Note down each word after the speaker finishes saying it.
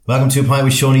Welcome to a Pint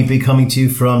with Seaniebee, coming to you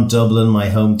from Dublin, my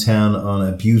hometown, on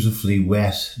a beautifully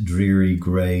wet, dreary,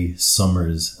 grey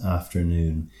summer's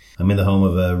afternoon. I'm in the home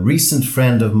of a recent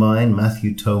friend of mine,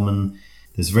 Matthew Toman.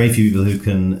 There's very few people who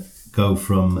can go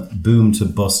from boom to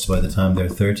bust by the time they're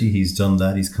 30. He's done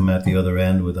that. He's come out the other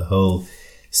end with a whole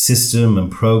system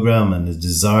and program and his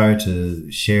desire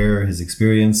to share his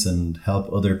experience and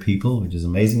help other people, which is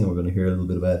amazing, and we're going to hear a little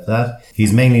bit about that.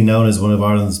 He's mainly known as one of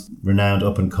Ireland's renowned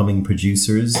up-and-coming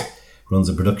producers, runs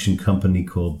a production company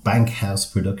called Bankhouse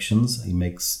Productions.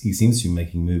 He seems to be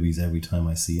making movies every time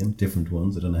I see him, different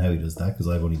ones. I don't know how he does that because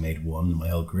I've only made one in my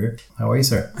whole career. How are you,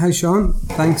 sir? Hi, Sean.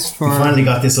 Thanks for... We finally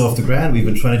got this off the ground. We've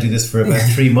been trying to do this for about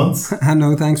 3 months. I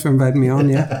know, thanks for inviting me on,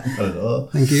 yeah. Not at all.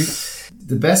 Thank you.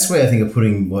 The best way, I think, of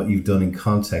putting what you've done in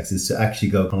context is to actually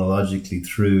go chronologically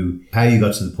through how you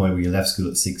got to the point where you left school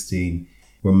at 16,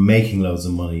 were making loads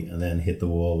of money, and then hit the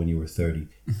wall when you were 30.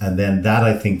 And then that,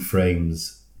 I think,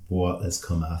 frames what has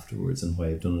come afterwards and why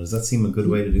you've done it. Does that seem a good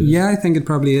way to do it? Yeah, I think it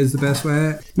probably is the best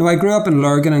way. No, I grew up in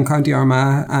Lurgan in County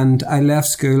Armagh, and I left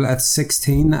school at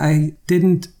 16. I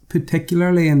didn't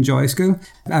particularly enjoy school.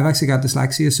 I've actually got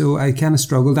dyslexia, so I kind of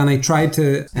struggled, and I tried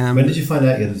to... When did you find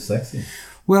out you had dyslexia?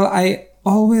 Well, I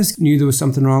always knew there was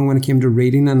something wrong when it came to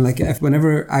reading, and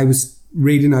whenever I was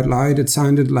reading out loud, it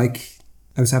sounded like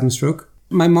I was having a stroke.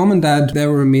 My mum and dad, they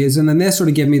were amazing, and they sort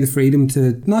of gave me the freedom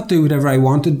to not do whatever I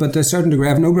wanted, but to a certain degree. I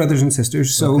have no brothers and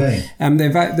sisters, so okay. They're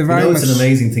very much... It's an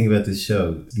amazing thing about this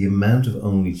show, the amount of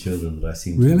only children that I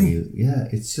seem to Really? Yeah,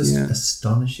 it's just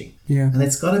astonishing. Yeah. And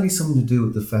it's got to be something to do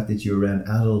with the fact that you're around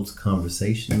adult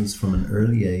conversations from an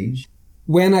early age.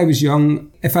 When I was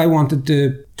young, if I wanted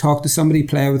to talk to somebody,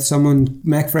 play with someone,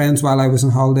 make friends while I was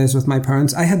on holidays with my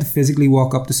parents, I had to physically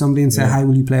walk up to somebody and say, "Hi,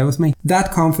 will you play with me?"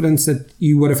 That confidence that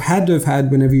you would have had to have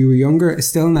had whenever you were younger is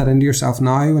still not into yourself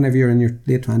now, whenever you're in your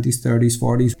late 20s, 30s,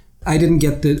 40s. I didn't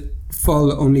get the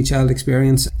full only child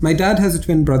experience. My dad has a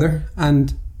twin brother,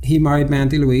 and he married my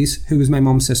Auntie Louise, who was my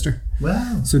mum's sister.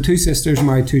 Wow. So 2 sisters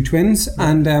married 2 twins,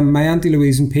 and my Auntie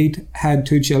Louise and Pete had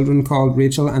 2 children called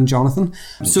Rachel and Jonathan.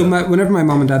 Okay. So whenever my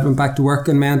mum and dad went back to work,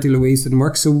 and my Auntie Louise didn't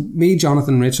work, so me,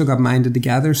 Jonathan and Rachel got minded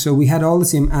together. So we had all the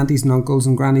same aunties and uncles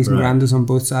and grannies and grandas on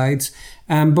both sides.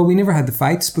 But we never had the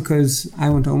fights because I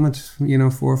went home at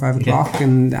 4 or 5 o'clock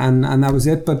and that was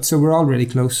it. But so we're all really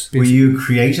close. Were you a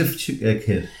creative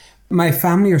kid? My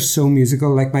family are so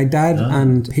musical. Like my dad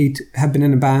and Pete have been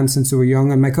in a band since they were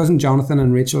young, and my cousin Jonathan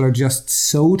and Rachel are just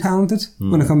so talented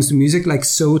when it comes to music, like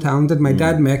so talented. My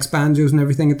dad makes banjos and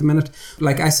everything at the minute.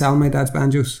 Like I sell my dad's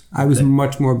banjos. I was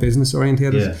much more business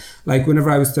orientated. Yeah. Like whenever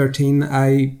I was 13,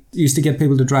 I used to get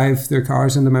people to drive their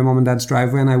cars into my mum and dad's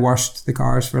driveway, and I washed the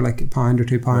cars for like £1 or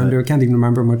 £2 or I can't even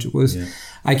remember how much it was. Yeah.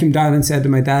 I came down and said to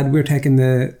my dad, "We're taking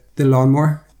the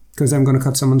lawnmower because I'm going to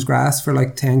cut someone's grass for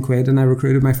like 10 quid, and I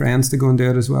recruited my friends to go and do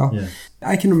it as well." Yeah.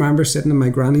 I can remember sitting in my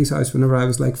granny's house whenever I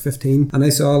was like 15, and I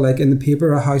saw like in the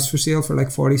paper a house for sale for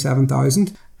like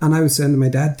 47,000, and I was saying to my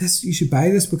dad, you should buy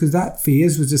this because that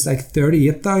phase was just like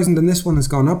 38,000, and this one has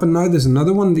gone up, and now there's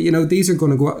another one that, these are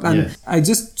going to go up. And I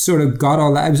just sort of got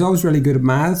all that. I was always really good at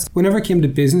maths. Whenever it came to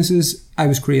businesses, I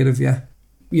was creative.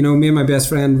 Me and my best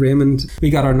friend Raymond, we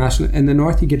got our in the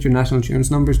north you get your national insurance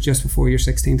numbers just before your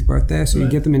 16th birthday, so you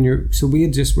get them so we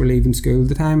just were leaving school at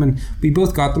the time, and we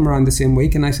both got them around the same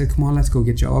week, and I said, "Come on, let's go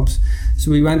get jobs."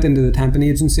 So we went into the temping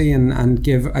agency and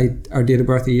gave our date of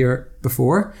birth a year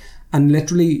before, and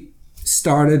literally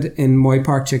started in Moy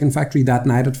Park Chicken Factory that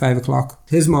night at 5 o'clock.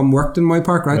 His mum worked in Moy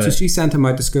Park, right? So she sent him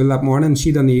out to school that morning.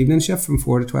 She done the evening shift from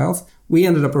 4 to 12. We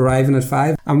ended up arriving at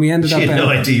 5, and we ended up... She had no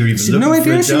idea you were even looking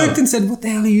for a job. She looked and said, "What the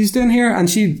hell are you doing here?" And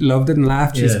she loved it and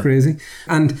laughed. She was crazy.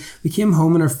 And we came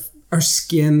home, and our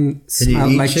skin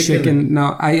smelled like chicken.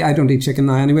 No, I don't eat chicken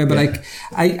now anyway, but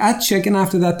I ate chicken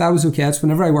after that. That was okay. It's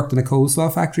whenever I worked in a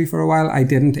coleslaw factory for a while, I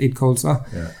didn't eat coleslaw.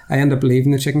 Yeah. I ended up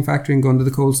leaving the chicken factory and going to the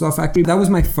coleslaw factory. That was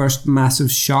my first massive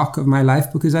shock of my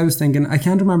life, because I was thinking, I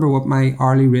can't remember what my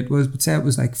hourly rate was, but say it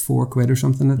was like 4 quid or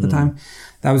something at the time.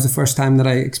 That was the first time that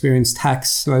I experienced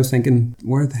tax. So I was thinking,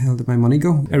 where the hell did my money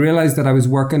go? I realised that I was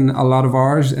working a lot of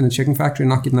hours in a chicken factory and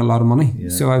not getting a lot of money. Yeah.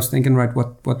 So I was thinking, right,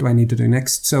 what do I need to do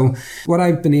next? So what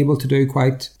I've been able to do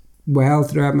quite well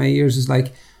throughout my years is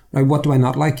like, right, what do I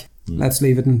not like? Let's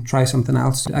leave it and try something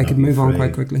else. I could move on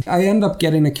quite quickly. I ended up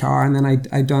getting a car, and then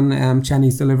I done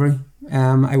Chinese delivery.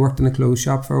 I worked in a clothes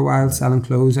shop for a while, selling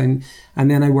clothes, and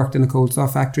then I worked in a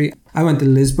coleslaw factory. I went to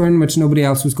Lisburn, which nobody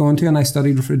else was going to, and I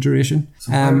studied refrigeration.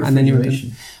 So and then you went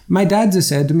in. My dad just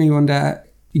said to me one day,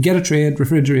 "You get a trade,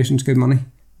 refrigeration's good money."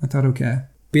 I thought, okay.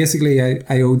 basically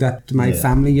I owe that to my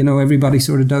family, you know, everybody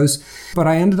sort of does. But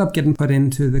I ended up getting put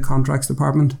into the contracts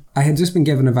department. I had just been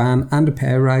given a van and a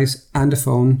pay rise and a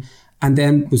phone, and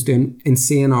then was doing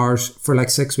insane hours for like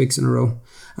 6 weeks in a row.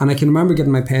 And I can remember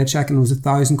getting my paycheck and it was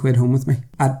 £1,000 home with me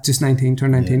at just 19,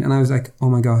 turned 19. And I was like, oh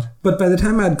my God. But by the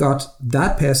time I'd got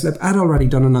that pay slip, I'd already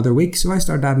done another week. So I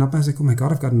started adding up. I was like, oh my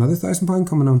God, I've got another £1,000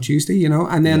 coming on Tuesday, you know.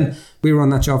 And then we were on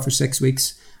that job for 6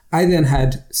 weeks. I then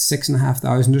had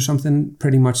 6,500 or something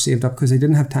pretty much saved up because I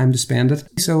didn't have time to spend it.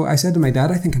 So I said to my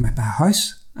dad, I think I might buy a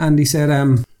house. And he said,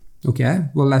 okay,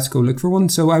 well, let's go look for one.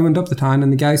 So I went up the town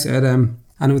and the guy said, and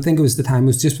I would think it was the time, it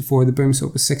was just before the boom, so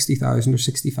it was 60,000 or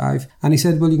 65. And he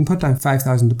said, well, you can put down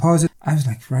 5,000 deposit. I was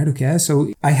like, right, okay.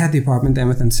 So I had the apartment then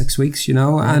within 6 weeks, you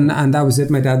know, and that was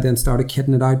it. My dad then started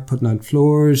kitting it out, putting out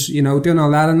floors, you know, doing all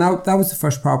that. And that was the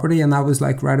first property. And that was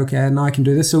like, right, okay, now I can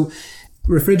do this. So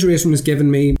refrigeration was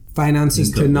giving me finances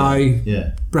to now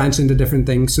branch into different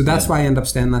things. So that's why I ended up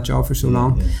staying in that job for so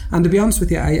long. Yeah. And to be honest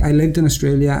with you, I lived in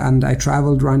Australia and I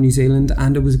travelled around New Zealand,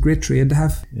 and it was a great trade to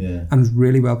have and was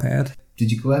really well paid.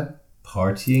 Did you go out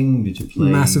partying? Did you play?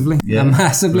 Massively.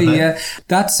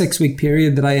 That 6 week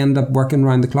period that I ended up working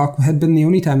around the clock had been the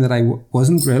only time that I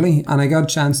wasn't really. And I got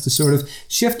a chance to sort of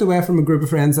shift away from a group of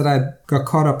friends that I got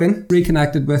caught up in.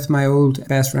 Reconnected with my old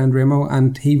best friend Remo,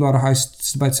 and he bought a house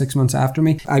just about 6 months after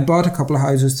me. I bought a couple of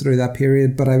houses through that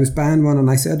period, but I was buying one, and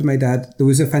I said to my dad, there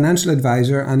was a financial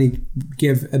advisor and he'd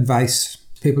give advice.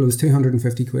 People, it was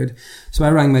 250 quid. So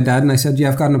I rang my dad and I said,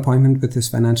 I've got an appointment with this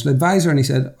financial advisor. And he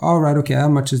said, all right, okay, how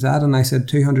much is that? And I said,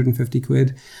 250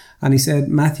 quid. And he said,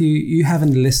 Matthew, you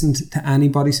haven't listened to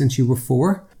anybody since you were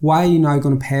 4. Why are you now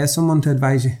going to pay someone to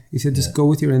advise you? He said, just go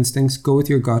with your instincts, go with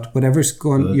your gut, whatever's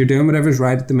going, you're doing whatever's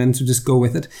right at the minute, so just go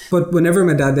with it. But whenever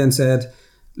my dad then said,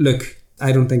 look,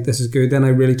 I don't think this is good, then I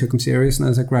really took him serious and I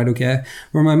was like, right, okay.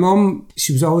 Where my mum,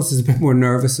 she was always just a bit more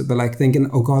nervous about like thinking,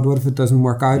 oh God, what if it doesn't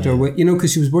work out? Or what, you know,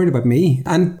 because she was worried about me.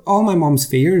 And all my mum's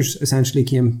fears essentially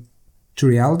came to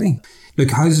reality.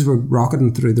 Look, houses were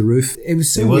rocketing through the roof. It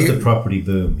was so weird. The property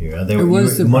boom here.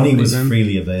 And money was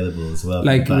freely available as well.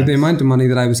 Like the amount of money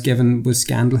that I was given was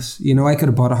scandalous. You know, I could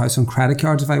have bought a house on credit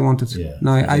cards if I wanted.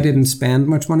 Now, I didn't spend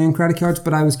much money on credit cards,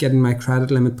 but I was getting my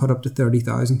credit limit put up to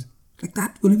 30,000. Like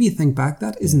that, whenever you think back,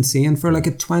 that is insane for like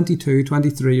a 22,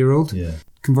 23-year-old.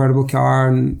 Convertible car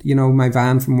and, you know, my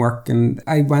van from work. And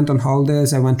I went on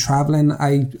holidays, I went travelling.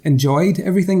 I enjoyed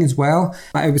everything as well.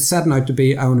 I was setting out to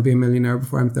be, I want to be a millionaire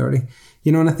before I'm 30.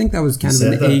 You know, and I think that was kind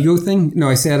of an ego thing. No,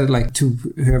 I said it like to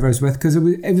whoever I was with because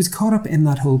it was caught up in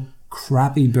that whole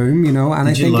crappy boom, you know. And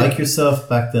did you like yourself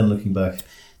back then, looking back?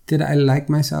 Did I like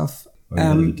myself? No,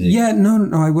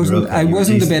 I wasn't. Okay. I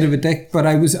wasn't a bit of a dick, but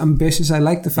I was ambitious. I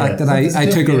liked the fact that I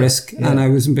took a risk and I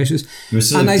was ambitious. You were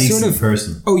still a decent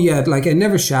person. Oh yeah, like I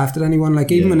never shafted anyone. Like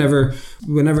even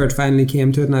whenever it finally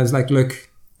came to it, and I was like, look,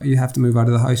 you have to move out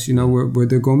of the house. You know,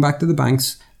 they're going back to the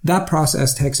banks. That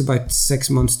process takes about 6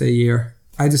 months to a year.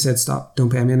 I just said, stop, don't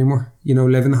pay me anymore. You know,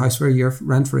 live in the house for a year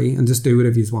rent free and just do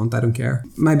whatever you want. I don't care.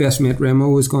 My best mate Remo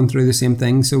was going through the same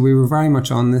thing. So we were very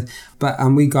much on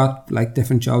and we got like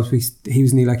different jobs. He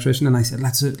was an electrician and I said,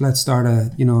 let's start a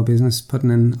business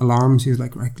putting in alarms. He was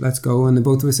like, right, let's go. And the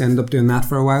both of us ended up doing that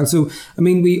for a while. So, I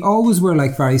mean, we always were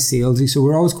like very salesy. So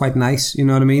we're always quite nice. You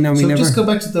know what I mean? And so just go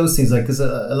back to those things, like, because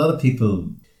a lot of people,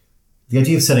 the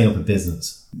idea of setting up a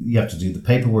business, you have to do the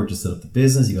paperwork to set up the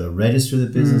business. You got to register the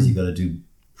business. You got to do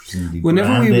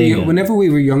Whenever we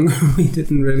were younger, we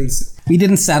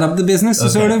didn't set up the business. Okay.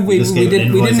 Sort of, we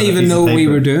didn't even know what we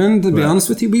were doing. To be honest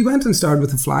with you, we went and started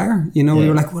with a flyer. You know, we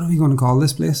were like, what are we going to call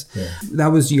this place? That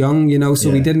was young, you know,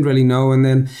 so we didn't really know. And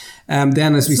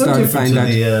then as we started to find out,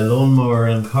 the lawnmower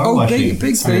and car washing,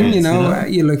 big thing, you know,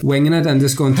 you like winging it and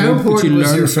just going through. How important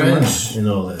was your friend in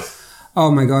all this? Oh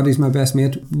my God, he's my best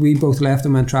mate. We both left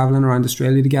and went travelling around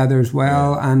Australia together as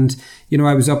well. And, you know,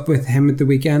 I was up with him at the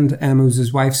weekend. It was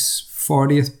his wife's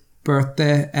 40th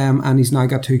birthday. And he's now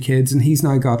got 2 kids and he's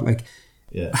now got like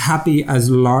happy as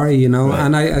Larry, you know. Right.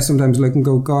 And I sometimes look and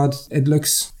go, God, it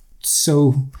looks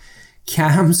so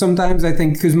calm sometimes, I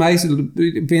think, because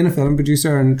being a film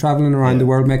producer and travelling around the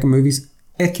world making movies,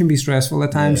 it can be stressful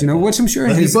at times, you know, which I'm sure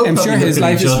his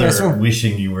life is stressful.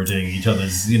 Wishing you were doing each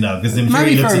other's, you know, because I'm sure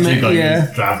he looks at you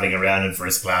going, travelling around in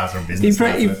first class or business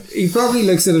class. He probably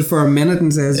looks at it for a minute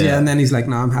and says, and then he's like,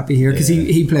 no, I'm happy here, because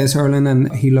he plays hurling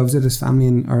and he loves it, his family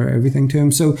and everything to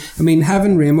him. So, I mean,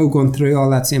 having Remo going through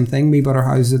all that same thing, we bought our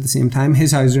houses at the same time.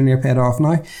 His houses are near paid off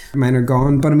now. Mine are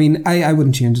gone. But I mean, I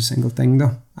wouldn't change a single thing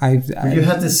though. You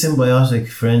had this symbiotic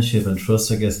friendship and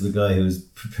trust, I guess, with the guy who was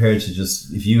prepared to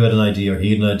just, if you had an idea or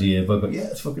he had an idea, but go, yeah,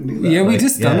 let's fucking do that. Yeah, we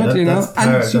just done it, you know.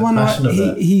 And so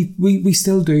we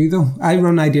still do, though. I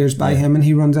run ideas by him and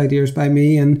he runs ideas by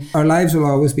me, and our lives will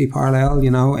always be parallel, you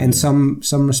know, in some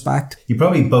respect. You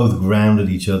probably both grounded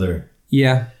each other.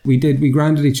 Yeah, we did. We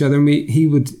grounded each other, and he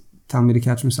would tell me to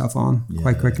catch myself on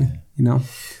quite quickly, you know.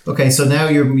 Okay, so now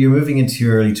you're moving into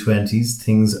your early 20s.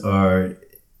 Things are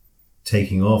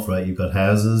taking off, right? You've got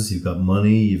houses, you've got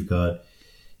money,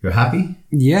 you're happy?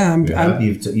 Yeah, I'm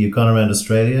happy. You've gone around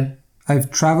Australia? I've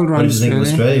travelled around Australia. What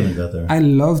did you think of Australia when you got there? I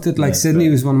loved it. Like Sydney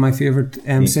was one of my favourite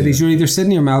cities. You're either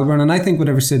Sydney or Melbourne, and I think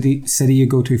whatever city you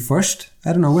go to first.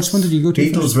 I don't know, which one did you go to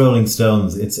Beatles, first? Rolling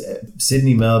Stones. It's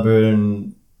Sydney,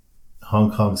 Melbourne, Hong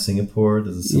Kong, Singapore.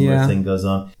 There's a similar thing goes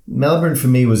on. Melbourne for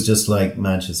me was just like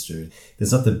Manchester.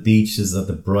 There's not the beach, there's not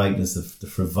the brightness, the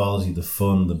frivolity, the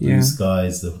fun, the blue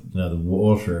skies, the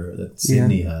water that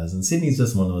Sydney has. And Sydney's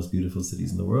just one of the most beautiful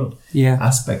cities in the world,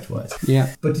 aspect wise.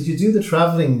 Yeah. But did you do the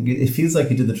travelling? It feels like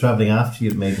you did the travelling after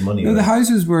you'd made the money. No, the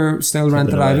houses were still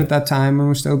rented out at that time and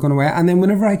were still going away. And then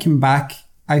whenever I came back,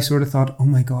 I sort of thought, oh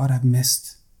my God, I've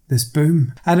missed this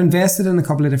boom. I'd invested in a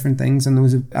couple of different things, and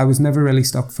I was never really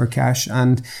stuck for cash,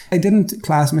 and I didn't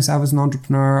class myself as an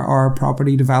entrepreneur or a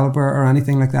property developer or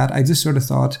anything like that. I just sort of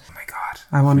thought, oh my God,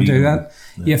 I want to do that.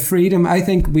 Yeah, freedom. I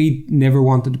think we never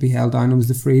wanted to be held down. It was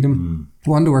the freedom.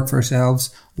 Wanted to work for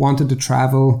ourselves, wanted to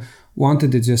travel,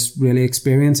 wanted to just really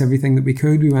experience everything that we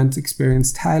could. We went to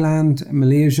experience Thailand,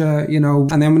 Malaysia, you know,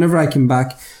 and then whenever I came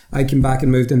back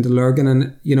and moved into Lurgan,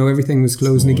 and, you know, everything was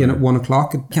closing again at 1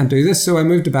 o'clock. I can't do this. So I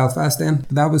moved to Belfast then.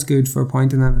 That was good for a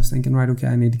point, and then I was thinking, right, okay,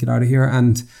 I need to get out of here.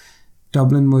 And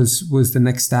Dublin was the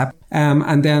next step.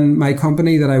 And then my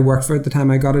company that I worked for at the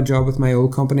time, I got a job with my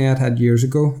old company I'd had years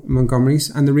ago, Montgomery's.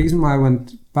 And the reason why I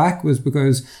went back was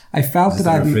because I felt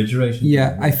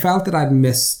I felt that I'd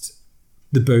missed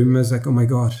the boom. I was like, oh my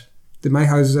God, my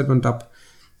houses had went up.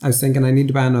 I was thinking I need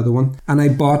to buy another one, and I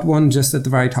bought one just at the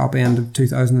very top end of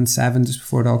 2007, just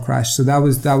before it all crashed. So that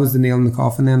was the nail in the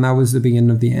coffin. Then that was the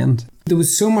beginning of the end. There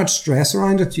was so much stress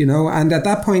around it, you know, and at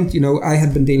that point, you know, I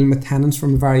had been dealing with tenants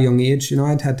from a very young age. You know,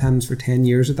 I'd had tenants for 10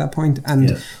 years at that point,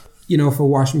 and you know, if a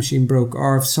washing machine broke,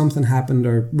 or if something happened,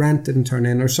 or rent didn't turn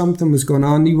in, or something was going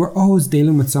on, you were always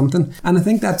dealing with something. And I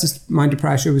think that just amount of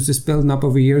pressure was just building up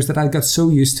over years that I got so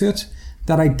used to it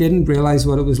that I didn't realise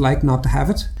what it was like not to have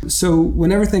it. So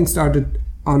when everything started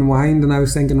unwind, and I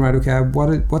was thinking, right, okay,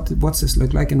 what's this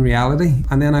look like in reality?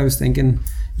 And then I was thinking,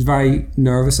 I was very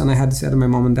nervous, and I had to say to my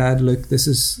mum and dad, look, this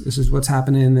is what's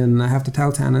happening, and I have to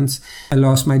tell tenants. I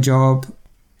lost my job,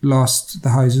 lost the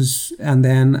houses, and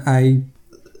then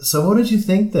So what did you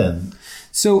think then?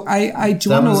 So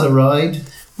that was a ride?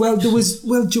 Well, do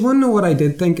you want to know what I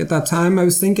did think at that time? I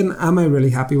was thinking, am I really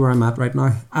happy where I'm at right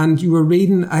now? And you were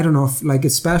reading, I don't know, if, like,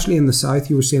 especially in the south,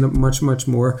 you were seeing it much, much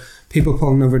more. People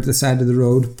pulling over to the side of the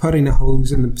road, putting a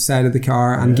hose in the side of the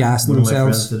car and gassing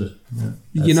themselves. One of my friends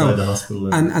did it. You know, the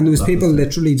hospital and there was people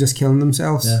literally just killing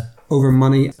themselves over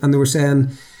money. And they were saying,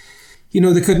 you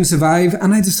know, they couldn't survive.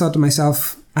 And I just thought to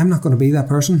myself, I'm not going to be that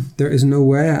person. There is no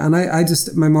way. And I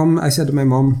said to my mum,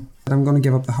 I'm going to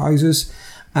give up the houses.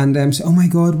 And said, oh my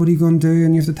God, what are you going to do?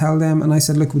 And you have to tell them. And I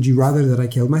said, look, would you rather that I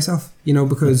killed myself? You know,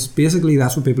 because basically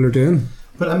that's what people are doing.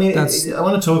 But I mean, I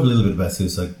want to talk a little bit about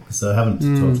suicide, because I haven't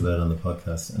talked about it on the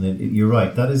podcast. And you're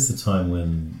right, that is the time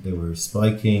when they were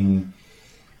spiking.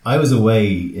 I was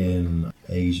away in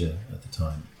Asia at the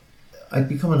time. I'd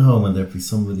be coming home and there'd be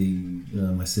somebody, you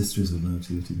know, my sisters would know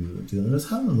two people would do it. And it was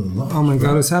happening a lot. Oh my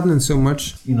God, it's happening so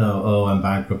much. You know, oh, I'm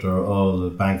bankrupt, or oh, the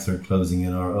banks are closing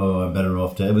in, or oh, I'm better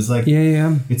off dead. It was like,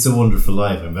 it's a wonderful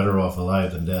life. I'm better off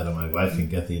alive than dead, and my wife can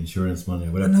get the insurance money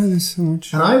or whatever. I know, there's so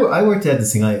much. And I worked out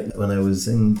this thing when I was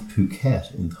in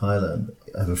Phuket in Thailand.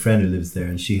 I have a friend who lives there,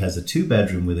 and she has a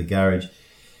 2-bedroom with a garage,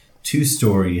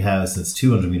 2-story house that's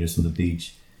 200 meters from the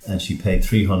beach, and she paid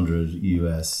 $300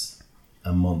 US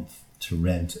a month to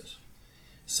rent it.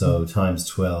 So times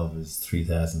 12 is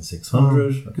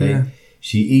 3,600. Okay. Yeah.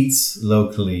 She eats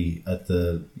locally at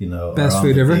the, you know, best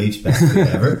food ever. Best food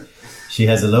ever. She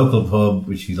has a local pub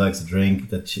which she likes to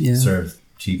drink that she serves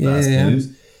cheap ass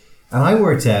booze. And I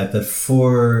worked out that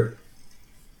for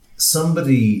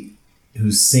somebody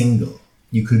who's single,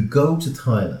 you could go to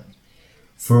Thailand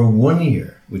for 1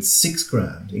 year with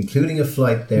 $6,000, including a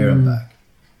flight there and back,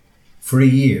 for a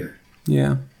year.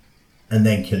 Yeah. And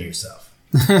then kill yourself.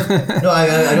 No,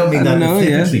 I don't mean that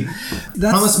flippantly.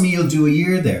 Promise me you'll do a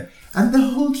year there, and the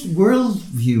whole world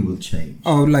view will change.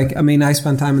 Oh, like, I mean, I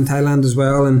spent time in Thailand as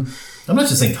well, and I'm not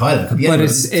just saying Thailand, it could be but anywhere.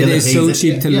 it is so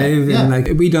cheap to live in. Like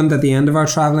we done it at the end of our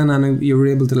travelling, and you were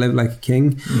able to live like a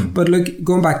king. But look,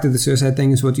 going back to the suicide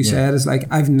thing, is what you said is like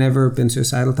I've never been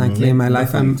suicidal, thankfully, in my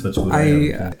life.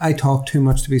 I talk too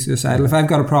much to be suicidal. If I've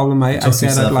got a problem, I say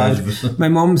it out loud. My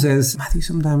mum says, Matthew,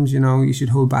 sometimes you should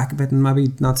hold back a bit and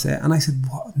maybe not say it. And I said,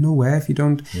 what? No way, if you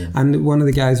don't. And one of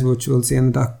the guys, which we'll see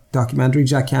in the documentary,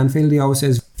 Jack Canfield, he always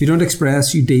says, if you don't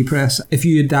express, you depress. If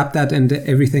you adapt that into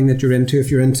everything that you're into,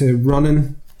 if you're into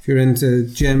running, if you're into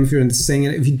gym, if you're into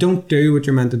singing, if you don't do what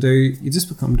you're meant to do, you just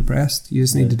become depressed. You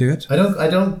just need to do it. I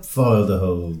don't follow the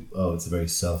whole, it's a very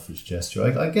selfish gesture.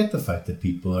 I get the fact that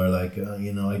people are like,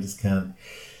 I just can't,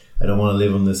 I don't want to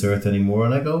live on this earth anymore.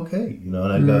 And I go, okay, and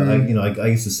I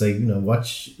used to say,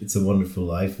 watch It's a Wonderful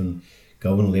Life and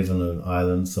go and live on an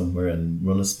island somewhere and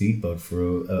run a speedboat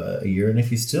for a year. And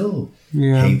if you still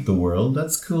hate the world,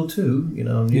 that's cool too.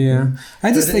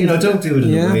 I just think don't do it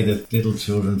in a way that little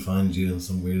children find you in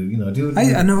some weird. Do it.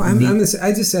 I know.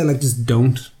 I just say like just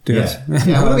don't do it.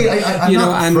 Well,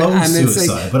 I'm not pro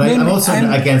suicide, but I'm also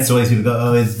against all these people go,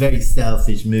 oh, it's a very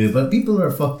selfish move. But people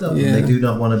are fucked up and they do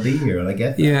not want to be here, and I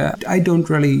get that. Yeah, I don't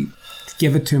really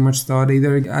give it too much thought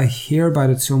either. I hear about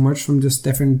it so much from just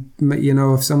different,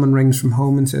 if someone rings from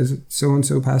home and says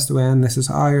so-and-so passed away and this is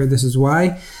how or this is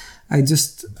why, I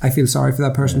feel sorry for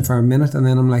that person for a minute, and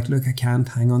then I'm like, look, I can't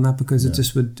hang on that because it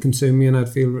just would consume me, and I'd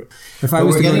feel if I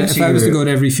was to go to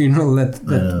every funeral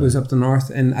that was up the north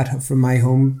and from my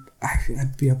home,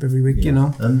 I'd be up every week, and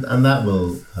that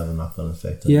will have a knock-on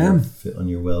effect on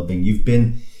your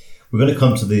well-being. We're going to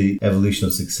come to the evolution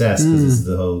of success because this is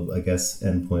the whole, I guess,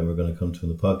 end point we're going to come to in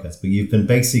the podcast. But you've been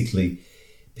basically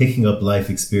picking up life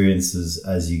experiences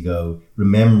as you go,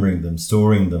 remembering them,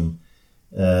 storing them,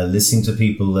 listening to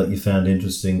people that you found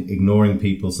interesting, ignoring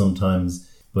people sometimes,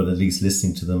 but at least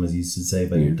listening to them, as you used to say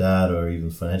about your dad or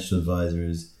even financial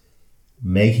advisors,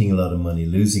 making a lot of money,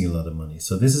 losing a lot of money.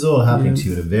 So this is all happening to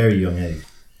you at a very young age.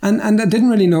 And I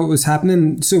didn't really know it was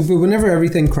happening. So but whenever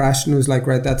everything crashed and it was like,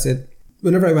 right, that's it.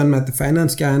 Whenever I went and met the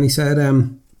finance guy, and he said,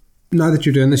 now that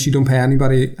you're doing this, you don't pay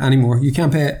anybody anymore. You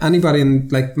can't pay anybody in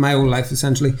like my whole life,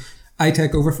 essentially. I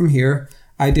take over from here.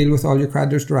 I deal with all your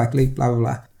creditors directly, blah, blah,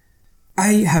 blah.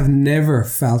 I have never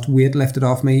felt weight lifted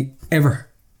off me, ever.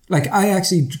 Like, I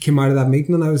actually came out of that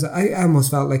meeting and I almost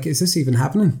felt like, is this even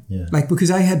happening? Yeah. Like, because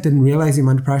I didn't realise the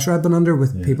amount of pressure I'd been under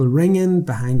with people ringing,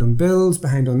 behind on bills,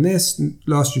 behind on this,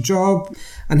 lost your job.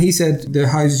 And he said, the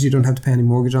houses, you don't have to pay any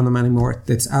mortgage on them anymore.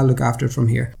 I'll look after it from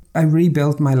here. I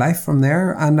rebuilt my life from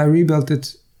there, and I rebuilt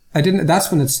it. That's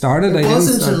when it started. It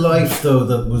wasn't a life, though,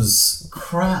 that was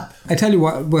crap. I tell you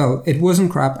what, well, it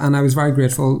wasn't crap, and I was very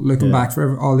grateful looking back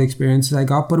for all the experiences I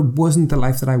got, but it wasn't the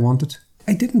life that I wanted.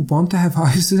 I didn't want to have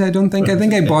houses, I don't think. I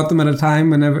think I bought them at a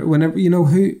time whenever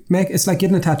it's like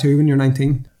getting a tattoo when you're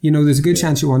 19. There's a good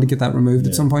chance you want to get that removed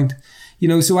at some point.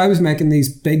 So I was making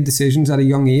these big decisions at a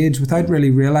young age without really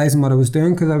realising what I was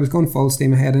doing, because I was going full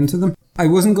steam ahead into them. I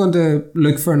wasn't going to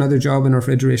look for another job in a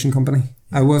refrigeration company.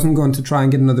 I wasn't going to try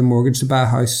and get another mortgage to buy a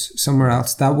house somewhere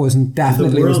else. That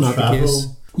definitely was not the case.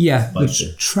 Yeah,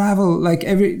 travel, like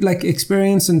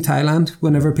experience in Thailand,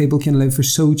 whenever people can live for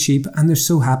so cheap and they're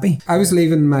so happy. I was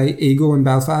leaving my ego in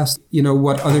Belfast,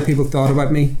 what other people thought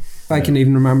about me. I can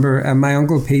even remember my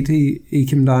uncle Pete, he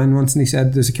came down once and he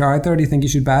said, there's a car out there, do you think you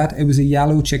should buy it? It was a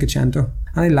yellow Cinquecento.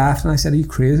 And I laughed and I said, are you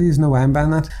crazy? There's no way I'm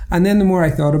buying that. And then the more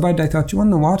I thought about it, I thought, you want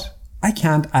to know what? I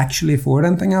can't actually afford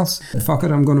anything else. Fuck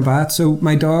it, I'm going to buy it. So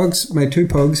my two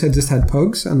pugs had just had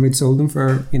pugs, and we'd sold them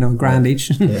for, $1,000 each.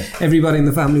 Yeah. Everybody in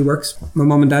the family works. My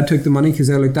mum and dad took the money because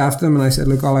they looked after them, and I said,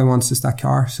 look, all I want is just that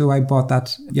car. So I bought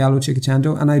that yellow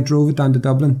Cinquecento and I drove it down to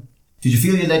Dublin. Did you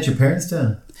feel you let your parents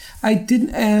down? I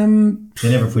didn't. They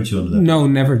never put you under that. No,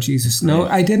 never, Jesus. No,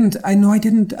 I didn't. I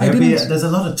didn't. There's a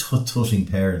lot of tutting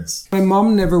parents. My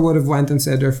mum never would have went and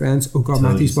said to her friends, "Oh God,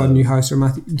 Matthew's bought a new house," or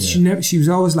Matthew. Yeah. She was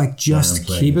always like, "Just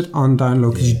keep it on down low,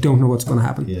 because you don't know what's going to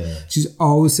happen." Yeah. She's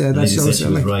always said that. She was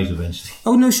right eventually.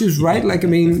 Oh no, she was right. Like, I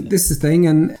mean, this is the thing,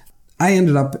 and I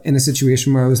ended up in a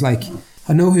situation where I was like,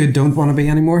 I know who I don't want to be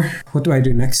anymore. What do I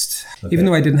do next? Okay. Even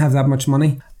though I didn't have that much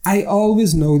money, I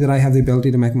always know that I have the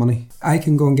ability to make money. I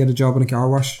can go and get a job in a car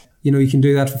wash. You can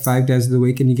do that for 5 days of the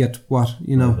week and you get what,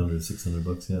 $500,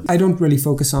 $600, yeah. I don't really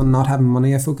focus on not having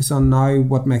money. I focus on now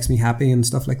what makes me happy and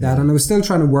stuff like that. And I was still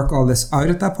trying to work all this out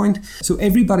at that point. So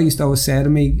everybody used to always say to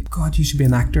me, God, you should be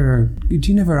an actor. Or, do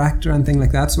you never act or anything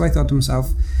like that? So I thought to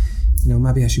myself,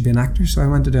 maybe I should be an actor. So I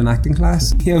went to do an acting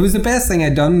class. It was the best thing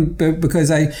I'd done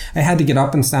because I had to get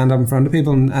up and stand up in front of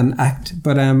people and act.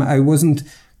 But I wasn't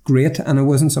great, and it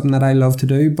wasn't something that I loved to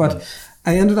do. But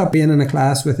I ended up being in a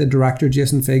class with the director,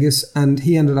 Jason Figgis, and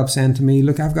he ended up saying to me,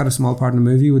 look, I've got a small part in a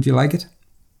movie, would you like it?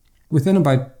 Within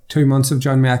about 2 months of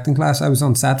joining my acting class, I was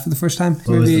on set for the first time.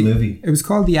 What was the movie? It was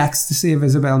called The Ecstasy of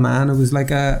Isabel Mann. It was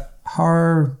like a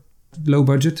horror, low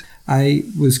budget. I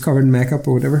was covered in makeup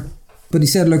or whatever. But he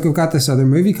said, look, we've got this other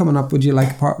movie coming up. Would you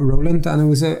like a part of Roland? And it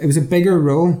was a bigger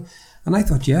role. And I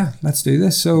thought, yeah, let's do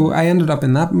this. So I ended up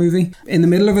in that movie. In the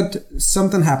middle of it,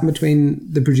 something happened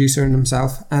between the producer and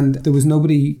himself, and there was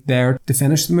nobody there to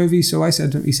finish the movie. So I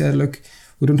said to him, he said, look,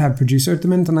 we don't have a producer at the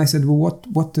minute. And I said, well,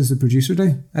 what does the producer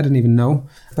do? I didn't even know.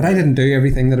 But I didn't do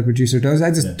everything that a producer does.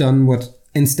 I just done what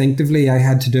instinctively I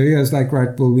had to do. I was like,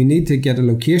 right, well, we need to get a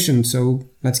location, so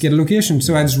let's get a location.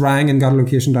 So I just rang and got a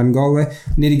location down in Galway.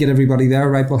 We need to get everybody there,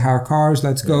 right? We'll hire cars,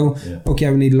 let's go. Okay,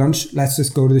 we need lunch, let's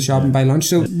just go to the shop and buy lunch.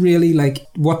 So really, like,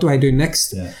 what do I do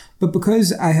next? But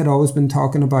because I had always been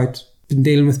been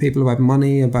dealing with people about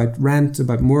money, about rent,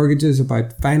 about mortgages,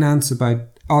 about finance, about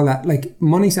all that, like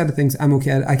money side of things, I'm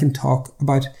okay. I can talk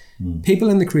about. People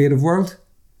in the creative world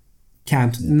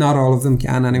can't. Not all of them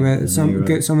can anyway. Some of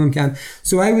them can.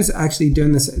 So I was actually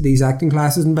doing these acting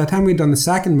classes, and by the time we'd done the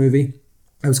second movie,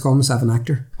 I was calling myself an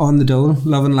actor on the dole,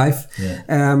 loving life.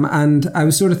 And I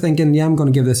was sort of thinking, I'm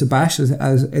going to give this a bash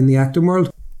as in the acting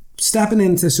world. Stepping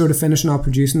into sort of finishing off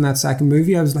producing that second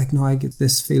movie, I was like, no,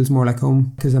 this feels more like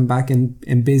home, because I'm back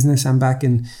in business. I'm back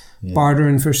in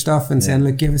bartering for stuff and saying,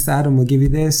 look, give us that and we'll give you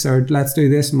this, or let's do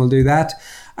this and we'll do that.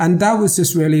 And that was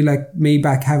just really like me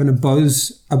back having a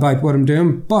buzz about what I'm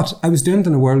doing. But I was doing it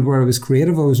in a world where I was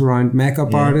creative. I was around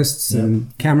makeup artists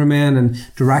and cameramen and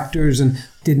directors, and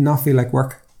did not feel like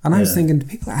work. And I was thinking, do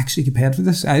people actually get paid for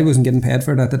this? I wasn't getting paid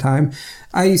for it at the time.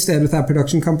 I stayed with that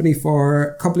production company for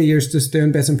a couple of years, just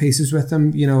doing bits and pieces with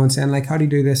them, and saying like, how do you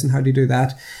do this and how do you do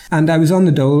that? And I was on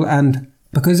the dole, and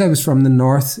because I was from the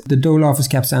north, the dole office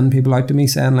kept sending people out to me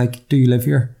saying like, do you live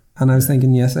here? And I was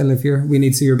thinking, yes, I live here. We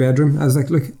need to see your bedroom. I was like,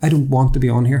 look, I don't want to be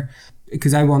on here,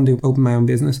 because I want to open my own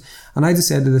business. And I just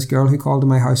said to this girl who called to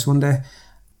my house one day,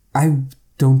 I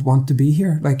don't want to be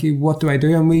here. Like, what do I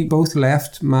do? And we both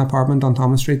left my apartment on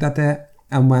Thomas Street that day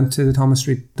and went to the Thomas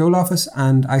Street dole office.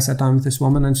 And I sat down with this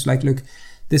woman, and she's like, look,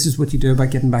 this is what you do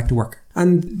about getting back to work.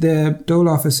 And the dole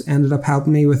office ended up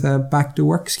helping me with a back to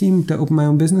work scheme to open my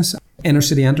own business. Inner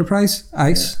City Enterprise,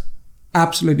 ICE.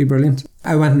 Absolutely brilliant.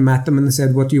 I went and met them, and they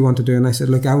said, what do you want to do? And I said,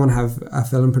 look, I want to have a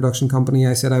film production company.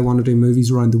 I said, I want to do movies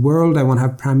around the world. I want to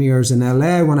have premieres in LA.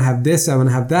 I want to have this. I want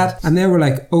to have that. And they were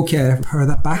like, okay, pare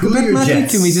that back a bit, Matthew.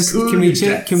 Can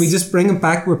we just bring it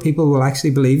back where people will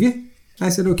actually believe you? I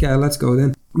said, okay, let's go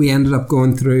then. We ended up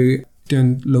going through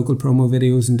doing local promo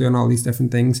videos and doing all these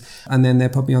different things. And then they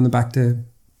put me on the back to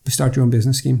start your own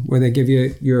business scheme, where they give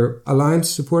you your allowance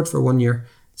support for 1 year,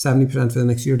 70% for the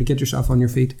next year, to get yourself on your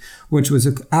feet, which was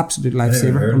an absolute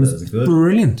lifesaver. It was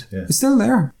brilliant. It's still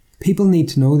there. People need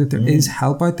to know that there is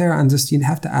help out there, and just you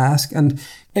have to ask. And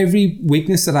every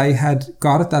weakness that I had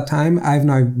got at that time, I've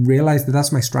now realised that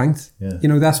that's my strength.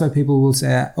 That's why people will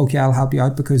say, okay, I'll help you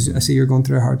out because I see you're going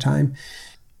through a hard time.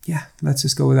 Yeah, let's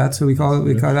just go with that. So we call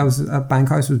it that was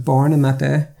Bankhouse was born in that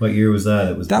day. What year was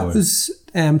that? That was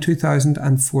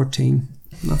 2014.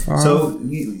 Not far off. So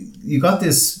you got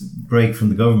this break from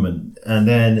the government, and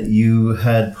then you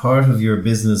had part of your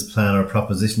business plan or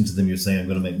proposition to them. You're saying, I'm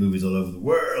going to make movies all over the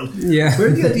world. Yeah. Where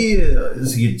did the idea?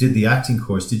 So you did the acting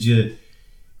course. Did you?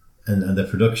 And the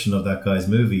production of that guy's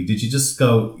movie. Did you just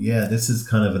go, yeah, this is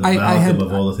kind of an amalgam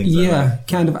of all the things? Yeah,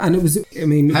 kind of. And it was. I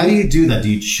mean, how do you do that? Do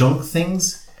you chunk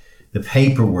things? The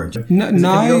paperwork. Now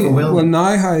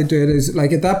how I do it is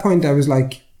like, at that point I was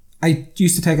like, I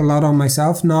used to take a lot on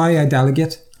myself. Now I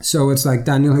delegate. So it's like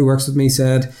Daniel, who works with me,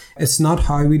 said, it's not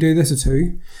how we do this, it's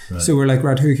who. Right. So we're like,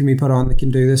 right, who can we put on that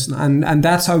can do this? And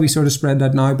that's how we sort of spread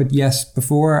that now. But yes,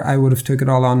 before I would have took it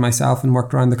all on myself and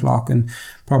worked around the clock and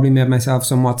probably made myself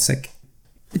somewhat sick.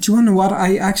 But you want to know what?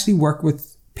 I actually work with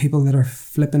people that are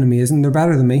flipping amazing. They're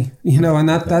better than me, and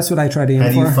that's what I try to aim for.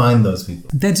 How do you find those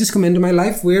people? They just come into my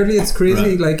life. Weirdly, it's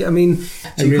crazy. Right. Like, I mean,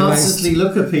 do you constantly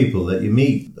look at people that you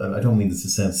meet? I don't mean this to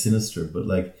sound sinister, but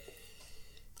like,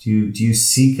 do you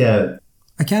seek out?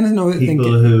 I kind of know people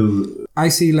who I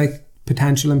see like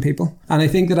potential in people, and I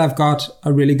think that I've got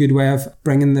a really good way of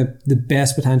bringing the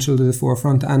best potential to the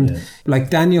forefront. And like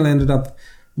Daniel ended up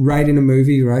writing a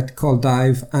movie, right, called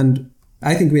Dive, and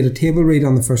I think we had a table read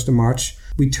on the 1st of March.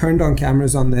 We turned on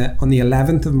cameras on the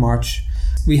 11th of March.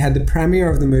 We had the premiere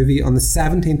of the movie on the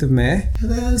 17th of May,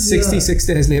 66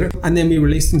 days later. And then we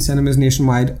released in cinemas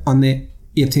nationwide on the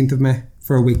 18th of May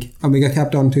for a week. And we got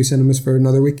kept on 2 cinemas for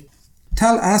another week.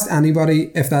 Ask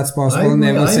anybody if that's possible, and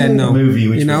they will say no. A movie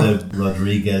which was a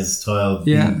Rodriguez style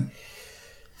film,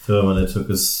 and it took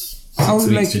us 6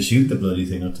 weeks to shoot the bloody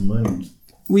thing, not to mind.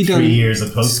 We 3 years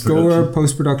of post-production. Score,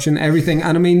 post-production, everything.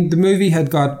 And I mean, the movie had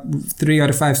got 3 out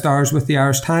of 5 stars with the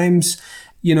Irish Times.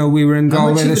 You know, we were in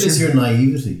Galway. How much of it is your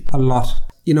naivety? A lot.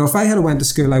 You know, if I had went to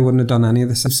school, I wouldn't have done any of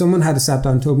this. If someone had sat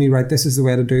down and told me, right, this is the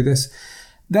way to do this.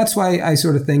 That's why I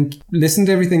sort of think, listen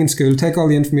to everything in school, take all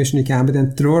the information you can, but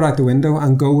then throw it out the window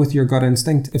and go with your gut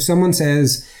instinct. If someone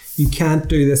says you can't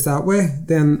do this that way,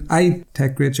 then I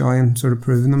take great joy in sort of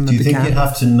proving them that they can. Do you think you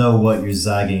have to know what you're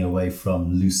zagging away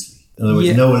from loosely? In other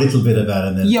words, know a little bit about it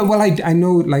and then... Yeah, well, I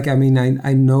know, like, I mean,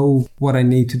 I know what I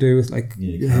need to do with, like,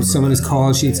 some of his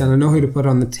call sheets, and I know who to put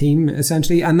on the team,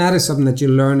 essentially. And that is something that you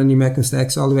learn and you make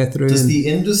mistakes all the way through. Does the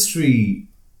industry...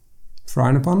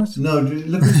 frown upon it? No,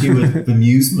 look at you with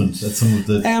bemusement at some of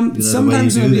the,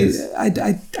 sometimes the way you do this.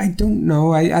 I don't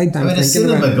know. I mean, a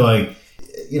cinema guy,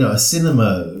 a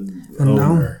cinema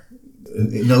owner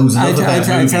knows enough about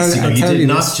movies to go, you did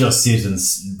not just sit and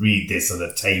read this on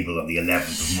a table on the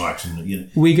 11th of March. And,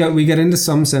 We get into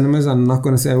some cinemas, I'm not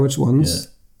going to say which ones,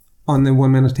 on the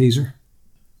 1 minute teaser,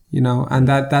 and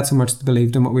that's how much they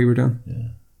believed in what we were doing. Yeah.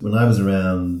 When I was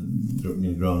around,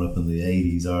 growing up in the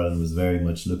 80s, Ireland was very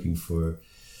much looking for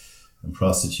and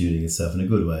prostituting itself in a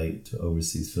good way to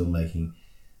overseas filmmaking.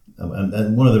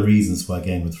 And one of the reasons why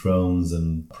Game of Thrones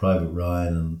and Private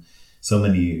Ryan and so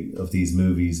many of these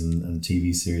movies and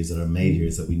TV series that are made here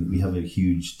is that we have a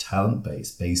huge talent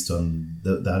base based on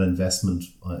that investment,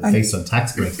 based on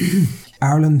tax breaks.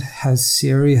 Ireland has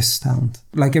serious talent.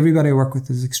 Like, everybody I work with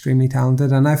is extremely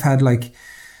talented, and I've had like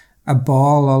a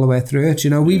ball all the way through it.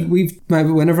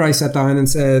 Whenever I sat down and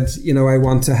said,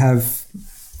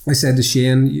 I said to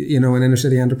Shane, in Inner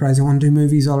City Enterprise, I want to do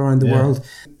movies all around the world.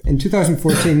 In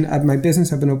 2014, at my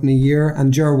business had been open a year,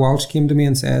 and Ger Walsh came to me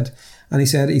and he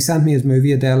sent me his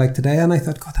movie a day like today, and I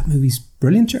thought, God, that movie's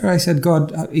brilliant, Ger. I said,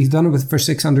 God, he's done it for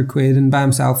 600 quid and by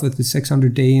himself with the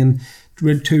 600D and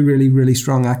 2 really, really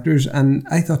strong actors. And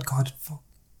I thought, God,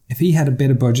 if he had a bit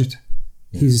of budget,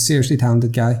 he's a seriously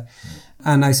talented guy.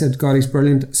 And I said, God, he's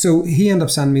brilliant. So he ended up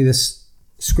sending me this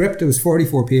script. It was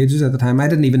 44 pages at the time. I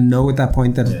didn't even know at that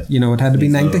point that, it had to be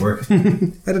 90. I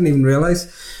didn't even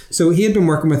realise. So he had been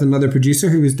working with another producer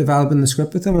who was developing the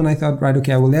script with him. And I thought, right,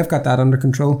 okay, well, they've got that under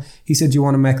control. He said, do you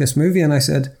want to make this movie? And I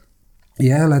said,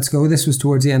 yeah, let's go. This was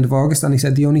towards the end of August. And he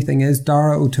said, the only thing is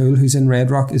Dara O'Toole, who's in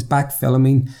Red Rock, is back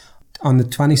filming on the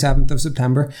 27th of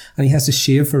September. And he has to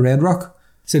shave for Red Rock.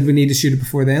 Said, we need to shoot it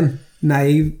before then.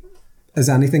 Naive as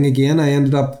anything again, I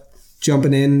ended up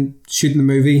jumping in, shooting the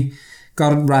movie,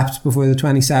 got it wrapped before the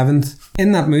 27th.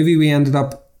 In that movie, we ended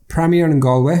up premiering in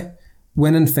Galway,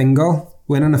 winning Fingal,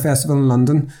 winning a festival in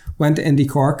London, went to Indie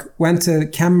Cork, went to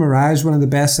Cam Mirage, one of the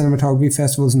best cinematography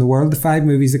festivals in the world. The 5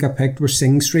 movies that got picked were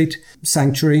Sing Street,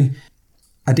 Sanctuary,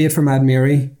 A Date for Mad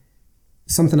Mary,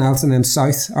 something else, and then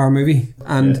South, our movie.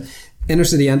 And Inner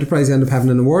City Enterprise ended up having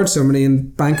an award ceremony,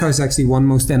 and Bankhouse actually won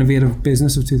Most Innovative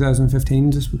Business of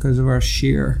 2015 just because of our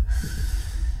sheer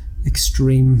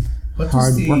extreme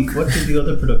hard work. What did the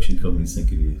other production companies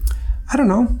think of you? I don't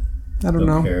know. I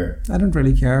don't care. I don't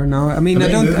really care. No, I mean, I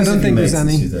don't think there's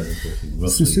any.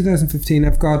 Since 2015,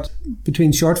 I've got,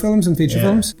 between short films and feature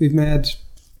films, we've made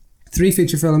 3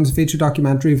 feature films, a feature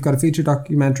documentary. We've got a feature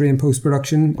documentary in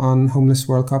post-production on Homeless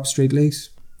World Cup Street Leagues,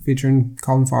 featuring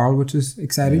Colin Farrell, which is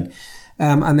exciting.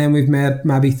 And then we've made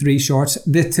maybe 3 shorts.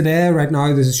 Today, right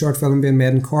now, there's a short film being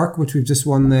made in Cork, which we've just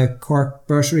won the Cork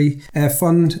Bursary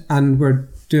Fund, and we're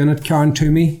doing it. Karen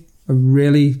Toomey, a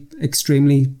really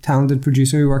extremely talented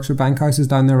producer who works for Bankhouse, is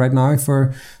down there right now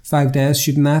for 5 days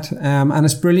shooting that. And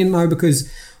it's brilliant now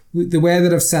because the way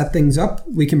that I've set things up,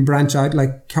 we can branch out.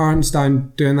 Like, Karen's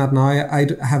down doing that now. I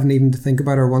haven't even to think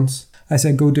about her once. I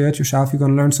said, go do it yourself. You're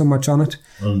going to learn so much on it.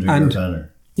 Under your banner.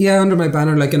 Yeah, under my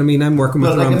banner. Like, and I mean, I'm working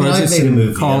with Ron Burgess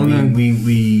and Colin.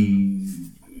 We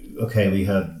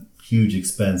had huge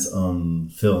expense on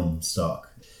film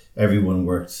stock. Everyone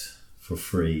worked for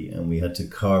free, and we had to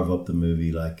carve up the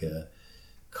movie like a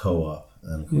co-op.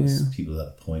 And of course, people had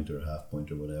a point or a half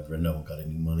point or whatever, and no one got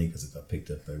any money because it got picked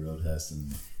up by Roadhouse.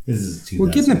 And this is 2000.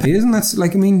 Well, getting a pay, isn't that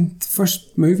like? I mean, the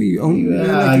first movie. I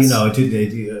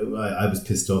was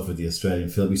pissed off with the Australian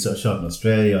film. We shot in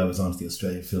Australia. I was on to the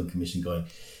Australian Film Commission going.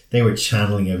 They were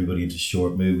channeling everybody into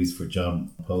short movies for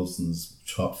John Polson's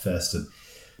Chop Fest, and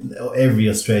every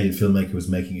Australian filmmaker was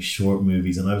making short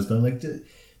movies, and I was going like,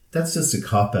 that's just a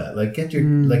cop out. Like, get your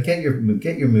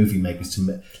movie makers to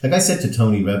make. Like I said to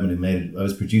Tony Redman, who made it, I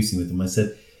was producing with him. I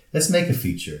said, let's make a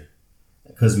feature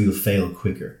because we will fail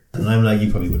quicker. And I'm like,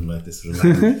 you probably wouldn't like this sort of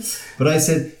language. But I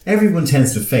said, everyone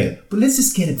tends to fail, but let's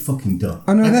just get it fucking done.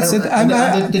 Oh no, that's it.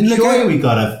 The joy we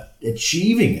got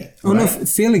achieving it. Oh right? no,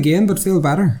 fail again, but feel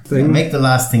better. Yeah, make the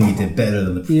last thing you did better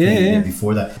than the thing you did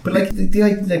before that. But like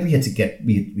we had to get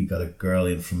we got a girl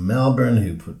in from Melbourne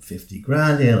who put 50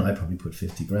 grand in. I probably put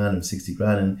 50 grand or 60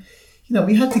 grand in. You know,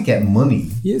 we had to get money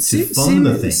to fund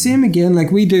the thing. Same again.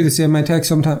 Like we do the same. I take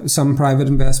some private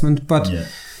investment, but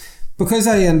because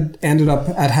I ended up,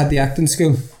 I'd had the acting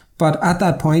school. But at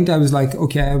that point, I was like,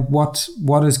 okay, what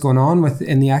is going on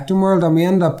in the acting world? And we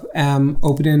ended up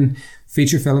opening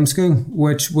feature film school,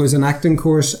 which was an acting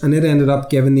course, and it ended up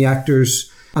giving the actors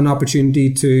an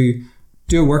opportunity to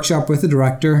do a workshop with the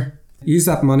director, use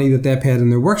that money that they paid in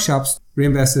their workshops,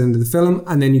 reinvest it into the film,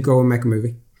 and then you go and make a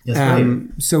movie.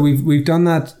 So we've done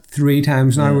that 3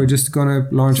 times now. We're just going to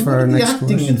launch for our next course.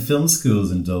 The acting and film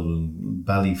schools in Dublin,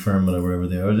 Ballyfermot or wherever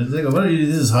they are, they go,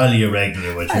 this is highly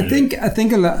irregular. I think at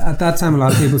that time a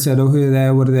lot of people said, "Oh, who are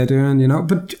they? What are they doing?" You know,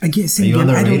 but I guess I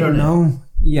don't know.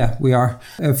 Yeah, we are.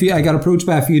 I got approached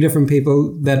by a few different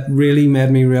people that really made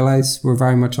me realise we're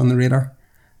very much on the radar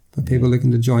for people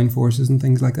looking to join forces and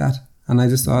things like that. And I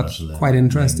just thought quite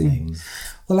interesting.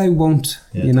 Well, I won't,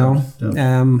 you know. Don't.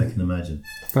 I can imagine.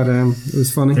 But it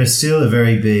was funny. There's still a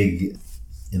very big,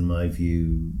 in my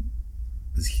view,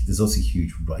 there's also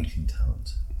huge writing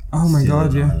talent. Oh my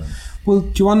God, yeah. Ireland. Well,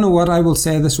 do you want to know what? I will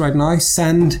say this right now.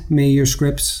 Send me your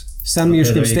scripts. Send me your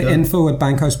scripts to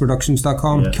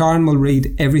info@bankhouseproductions.com. Yeah. Karen will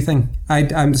read everything.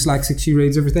 I'm dyslexic. She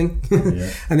reads everything.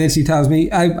 And then she tells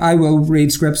me, I will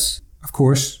read scripts, of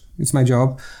course. It's my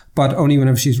job. But only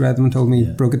whenever she's read them and told me,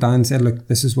 broke it down and said, look,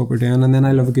 this is what we're doing. And then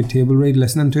I love a good table read,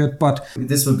 listening to it. But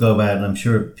this will go out, and I'm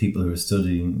sure people who are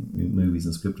studying movies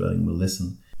and script writing will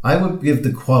listen. I would give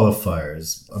the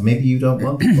qualifiers, or maybe you don't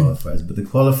want the qualifiers, but the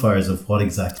qualifiers of what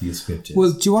exactly a script is.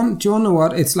 Well, do you want to know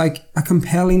what? It's like a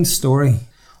compelling story.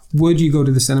 Would you go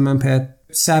to the cinema and pay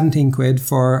 17 quid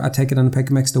for a ticket and a pick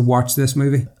mix to watch this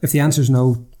movie? If the answer is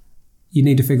no, you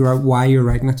need to figure out why you're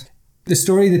writing it. The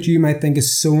story that you might think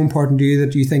is so important to you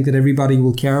that you think that everybody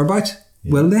will care about,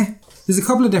 will they? There's a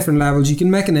couple of different levels. You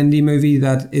can make an indie movie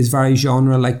that is very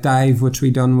genre, like Dive, which we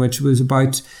done, which was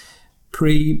about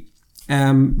repeal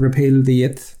the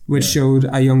 8th, which showed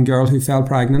a young girl who fell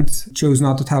pregnant, chose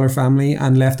not to tell her family,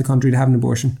 and left the country to have an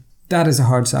abortion. That is a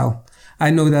hard sell. I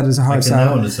know that is a hard sell. I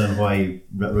can now understand why you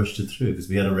rushed it through, because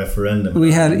we had a referendum.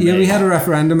 We had a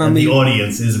referendum, and the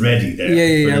audience is ready there.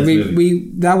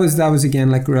 That was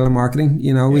again like guerrilla marketing.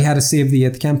 You know, we had a Save the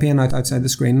 8th campaign outside the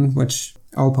screening, which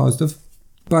all positive.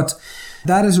 But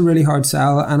that is a really hard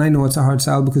sell, and I know it's a hard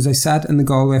sell because I sat in the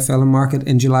Galway film market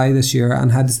in July this year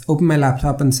and had to open my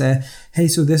laptop and say, hey,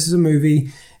 so this is a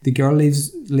movie. The girl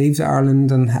leaves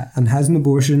Ireland and has an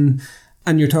abortion.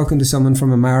 And you're talking to someone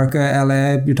from America,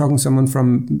 LA, you're talking to someone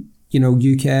from, you know,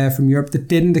 UK, from Europe that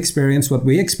didn't experience what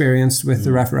we experienced with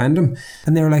the referendum.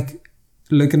 And they were like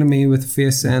looking at me with a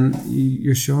face saying,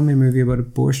 you're showing me a movie about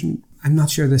abortion. I'm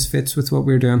not sure this fits with what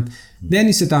we're doing. Then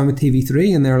you sit down with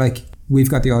TV3 and they're like,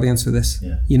 we've got the audience for this.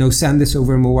 You know, send this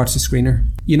over and we'll watch the screener.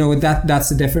 You know, that's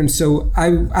the difference. So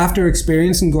after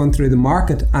experiencing going through the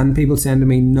market and people saying to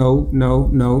me, no,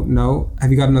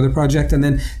 have you got another project? And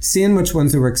then seeing which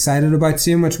ones they were excited about,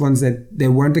 seeing which ones they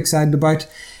weren't excited about,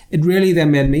 it really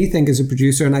then made me think as a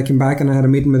producer. And I came back and I had a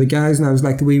meeting with the guys and I was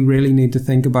like, we really need to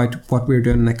think about what we're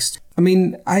doing next. I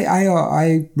mean,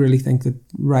 I really think that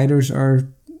writers are...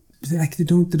 like they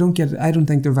don't get it. I don't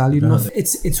think they're valued enough.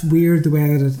 It's weird the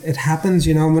way that it happens,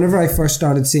 you know. Whenever I first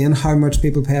started seeing how much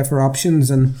people pay for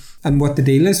options and what the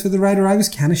deal is for the writer, I was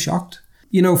kind of shocked.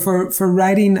 You know, for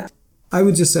writing, I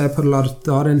would just say I put a lot of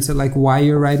thought into like why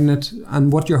you're writing it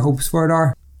and what your hopes for it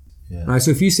are. Right,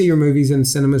 so if you see your movies in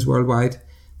cinemas worldwide,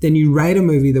 then you write a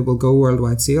movie that will go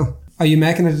worldwide sale. Are you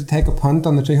making it to take a punt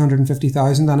on the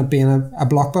 250,000 and it being a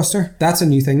blockbuster? That's a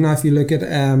new thing now. If you look at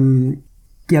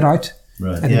Get Out.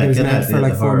 Right. I think it was made for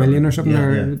like 4 million or something,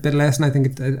 or a bit less, and I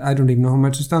think I don't even know how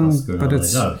much it's done, but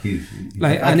it's huge.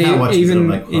 Like, and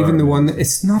even the one,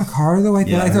 it's not a car though. I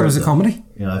thought it was a comedy.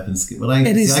 Yeah, I've been scared. Well, I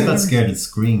got scared at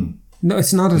Scream. No,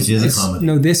 it's not. Which is a comedy.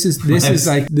 No, this is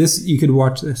like this. You could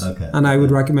watch this, and I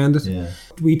would recommend it. Yeah.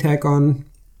 We take on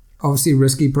obviously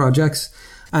risky projects.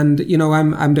 And, you know,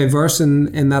 I'm diverse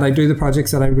in that I do the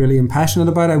projects that I really am passionate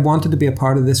about. I wanted to be a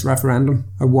part of this referendum.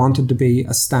 I wanted to be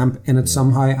a stamp in it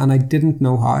somehow, and I didn't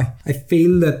know how. I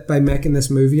feel that by making this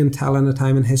movie and telling a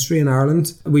time in history in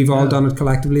Ireland, we've all done it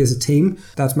collectively as a team.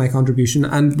 That's my contribution.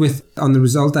 And on the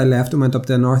result, I left and went up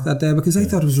to the north that day because I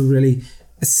thought it was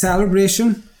a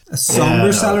celebration. A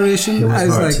somber celebration. I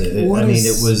was like, what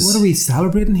are we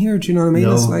celebrating here? Do you know what I mean?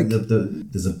 No, it's like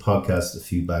there's a podcast a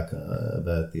few back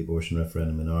about the abortion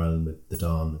referendum in Ireland with the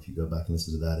Don. If you go back and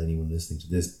listen to that, anyone listening to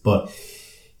this, but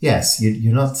yes,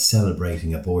 you're not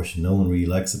celebrating abortion. No one really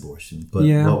likes abortion. But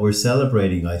what we're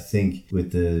celebrating, I think,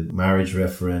 with the marriage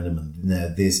referendum and now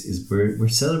this is we're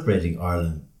celebrating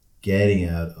Ireland getting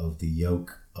out of the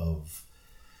yoke of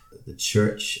the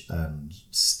church and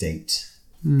state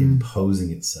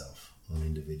imposing itself on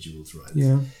individuals' rights.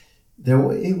 Yeah.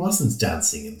 It wasn't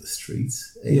dancing in the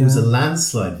streets. It was a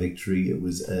landslide victory. It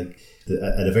was at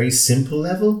a very simple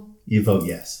level, you vote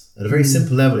yes. At a very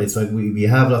simple level, it's like we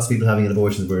have lots of people having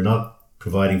abortions. We're not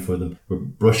providing for them. We're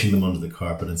brushing them under the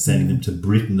carpet and sending them to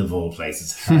Britain of all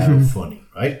places. How funny,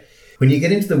 right? When you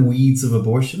get into the weeds of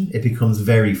abortion, it becomes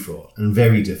very fraught and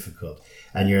very difficult.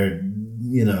 And you're,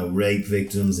 rape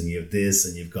victims, and you have this,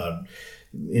 and you've got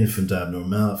fetal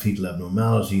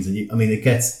abnormalities, and it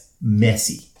gets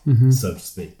messy. So to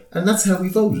speak. And that's how we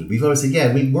voted. We've always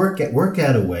said, we work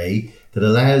out a way that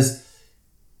allows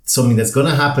something that's going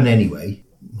to happen anyway,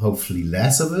 hopefully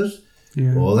less of it,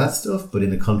 all that stuff, but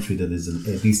in a country that is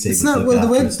at least able to look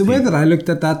after its the way that I looked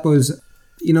at that was,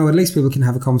 at least people can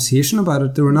have a conversation about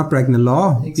it. They were not breaking the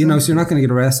law, exactly. So you're not going to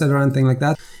get arrested or anything like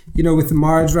that. With the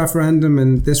marriage referendum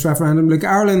and this referendum, like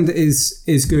Ireland is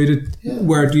good at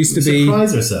where it used to be.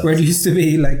 Where it used to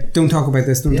be like, don't talk about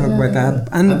this, don't talk about that.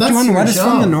 And do you want to know what? It's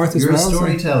from the north as well. You're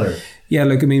a storyteller.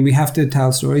 So, we have to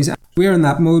tell stories. We're in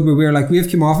that mode where we're like, we've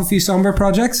come off a few somber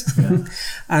projects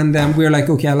and we're like,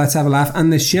 okay, let's have a laugh.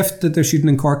 And the shift that they're shooting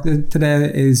in Cork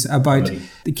today is about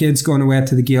the kids going away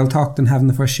to the Gaeltacht and having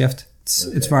the first shift.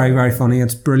 It's very, very funny.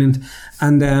 It's brilliant.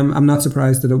 And I'm not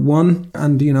surprised that it won.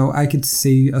 And, I could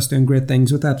see us doing great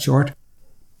things with that short.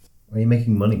 Are you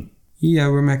making money? Yeah,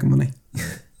 we're making money.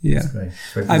 Yeah.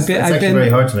 That's great. It's actually very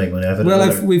hard to make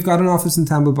money. We've got an office in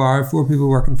Tambo Bar, 4 people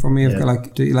working for me. I've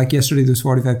got like yesterday there was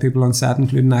 45 people on set,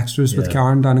 including extras with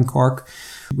Karen down in Cork.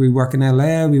 We work in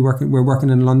LA, we're working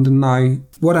in London now.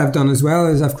 What I've done as well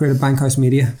is I've created Bankhouse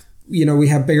Media. We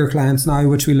have bigger clients now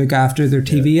which we look after their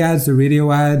TV ads, their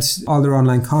radio ads, all their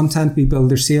online content. We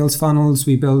build their sales funnels,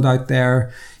 we build out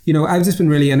their... I've just been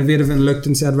really innovative and looked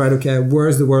and said, right, okay,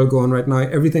 where's the world going right now?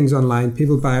 Everything's online.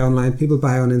 People buy online. People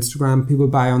buy on Instagram. People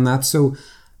buy on that. So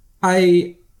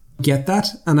I get that.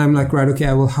 And I'm like, right,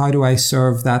 okay, well, how do I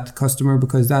serve that customer?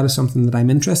 Because that is something that I'm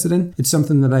interested in. It's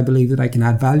something that I believe that I can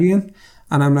add value in.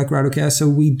 And I'm like, right, okay, so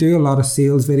we do a lot of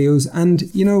sales videos.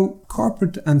 And,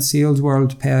 corporate and sales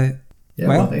world pay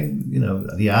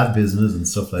the ad business and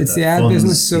stuff like it's that. the ad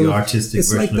business, so the artistic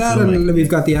it's version like that. Of and we've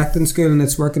got the acting school and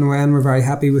it's working away and we're very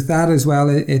happy with that as well.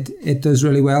 It does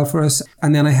really well for us.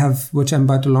 And then I have, which I'm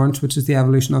about to launch, which is the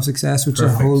Evolution of Success, which is a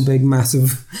whole big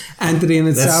massive entity in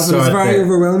itself, and it's very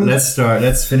overwhelming.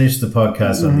 Let's finish the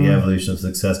podcast on the Evolution of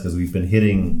Success, because we've been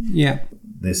hitting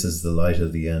this is the light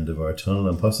at the end of our tunnel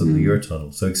and possibly your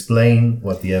tunnel. So explain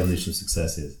what the Evolution of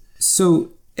Success is.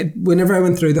 So whenever I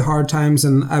went through the hard times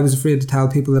and I was afraid to tell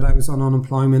people that I was on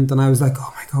unemployment, and I was like,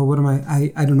 oh my God, what am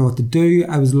I don't know what to do.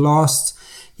 I was lost.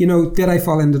 Did I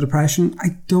fall into depression?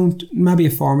 I don't, maybe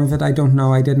a form of it. I don't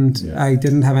know. I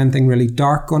didn't have anything really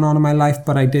dark going on in my life,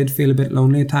 but I did feel a bit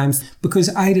lonely at times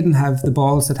because I didn't have the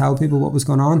balls to tell people what was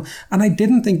going on. And I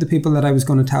didn't think the people that I was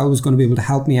going to tell was going to be able to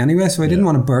help me anyway. So I didn't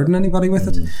want to burden anybody with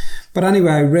it. But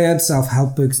anyway, I read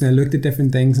self-help books and I looked at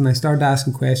different things and I started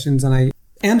asking questions, and I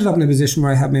ended up in a position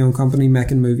where I had my own company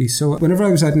making movies. So whenever I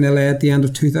was out in LA at the end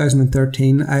of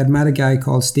 2013, I had met a guy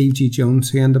called Steve G. Jones,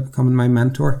 who ended up becoming my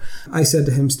mentor. I said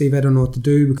to him, Steve, I don't know what to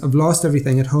do. I've lost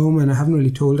everything at home and I haven't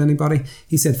really told anybody.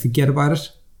 He said, forget about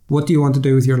it. What do you want to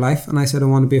do with your life? And I said, I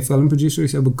want to be a film producer. He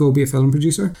said, well, go be a film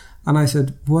producer. And I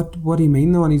said, what do you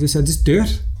mean though? And he just said, just do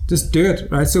it. Just do it,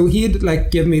 right? So he'd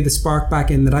give me the spark back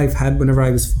in that I've had whenever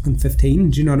I was fucking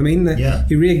 15. Do you know what I mean?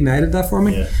 He reignited that for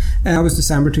me. Yeah. And that was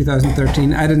December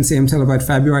 2013. I didn't see him till about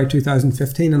February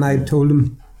 2015, and I told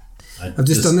him, I've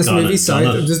just done this movie, South.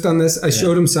 I've just done this. I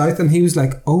showed him South, and he was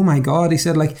like, oh my God. He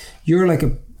said, you're like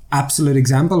a absolute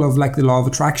example of the law of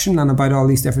attraction and about all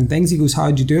these different things. He goes,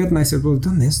 how'd you do it? And I said, well, I've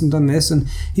done this. And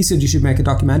he said, you should make a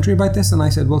documentary about this. And I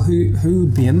said, well, who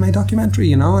would be in my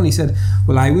documentary, And he said,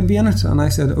 well, I would be in it. And I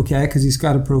said, okay, because he's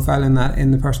got a profile in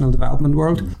the personal development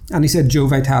world. And he said Joe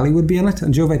Vitale would be in it.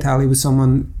 And Joe Vitale was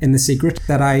someone in The Secret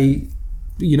that I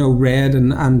read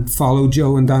and followed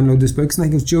Joe and downloaded his books. And I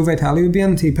goes, Joe Vitale would be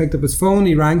in it. He picked up his phone,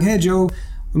 he rang, hey Joe,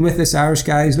 I'm with this Irish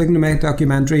guy, he's looking to make a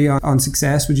documentary on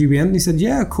success, would you be in? And he said,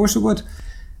 yeah, of course I would.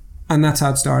 And that's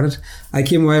how it started. I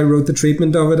came away, I wrote the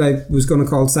treatment of it. I was going to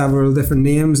call it several different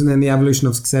names, and then the Evolution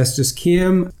of Success just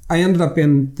came. I ended up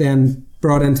being then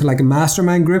brought into a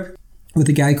mastermind group with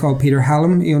a guy called Peter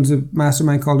Hallam. He owns a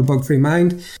mastermind called The Bug Free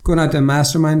Mind. Going out to a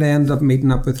mastermind, I ended up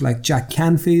meeting up with Jack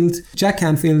Canfield. Jack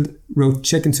Canfield wrote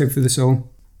Chicken Soup for the Soul.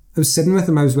 I was sitting with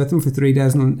him. I was with him for 3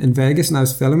 days in Vegas, and I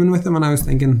was filming with him, and I was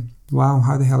thinking, wow,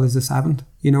 how the hell has this happened?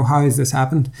 You know, how has this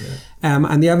happened? Yeah.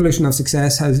 And the evolution of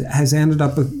success has ended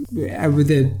up with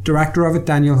the director of it,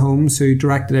 Daniel Holmes, who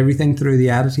directed everything through the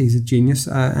edit. He's a genius.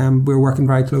 We're working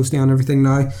very closely on everything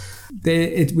now.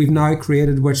 We've now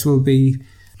created, which will be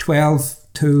 12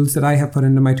 tools that I have put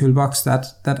into my toolbox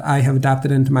that I have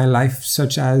adapted into my life,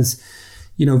 such as,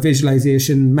 you know,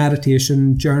 visualization,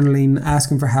 meditation, journaling,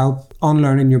 asking for help,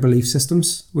 unlearning your belief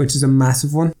systems, which is a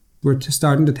massive one. We're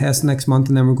starting to test next month,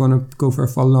 and then we're going to go for a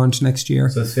full launch next year.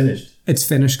 So it's finished? It's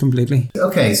finished completely.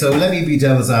 Okay, so let me be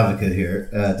devil's advocate here.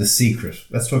 The secret.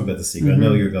 Let's talk about the secret. Mm-hmm. I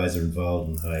know your guys are involved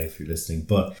in Hi if you're listening,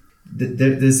 but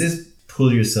there's this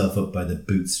pull yourself up by the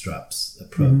bootstraps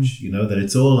approach, you know, that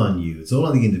it's all on you. It's all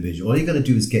on the individual. All you got to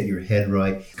do is get your head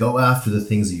right, go after the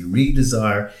things that you really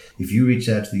desire. If you reach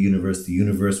out to the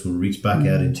universe will reach back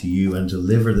out into you and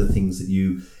deliver the things that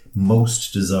you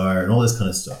most desire and all this kind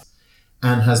of stuff.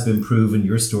 And has been proven,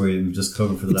 your story we've just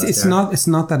covered for the last hour. It's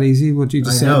not that easy what you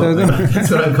just said there. though.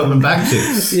 That's what I'm coming back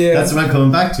to. Yeah. That's what I'm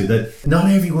coming back to. That not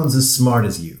everyone's as smart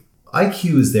as you.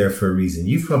 IQ is there for a reason.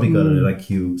 You've probably got an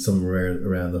IQ somewhere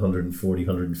around the 140,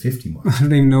 150 mark. I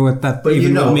don't even know what that but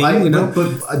even would mean.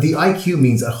 But the IQ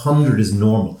means 100 is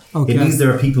normal. Okay. It means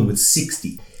there are people with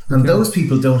 60. And those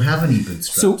people don't have any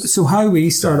bootstraps. So how we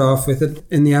start off with it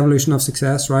in the evolution of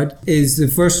success, right, is the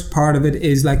first part of it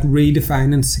is like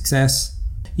redefining success.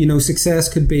 You know, success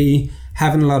could be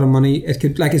having a lot of money. It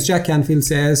could, like as Jack Canfield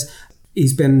says,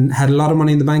 he's had a lot of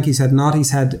money in the bank. He's had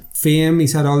fame.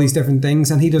 He's had all these different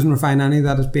things, and he doesn't refine any of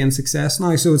that as being success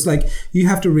now. So it's like you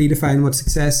have to redefine what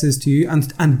success is to you,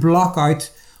 and block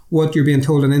out what you're being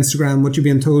told on Instagram, what you're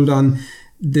being told on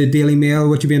the Daily Mail,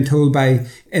 what you're being told by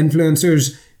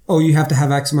influencers. Oh, you have to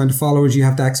have X amount of followers. You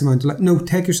have to X amount of no.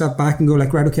 Take yourself back and go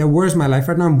like, right, okay, where's my life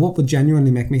right now, and what would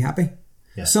genuinely make me happy?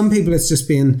 Yeah. Some people, it's just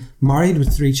being married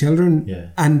with 3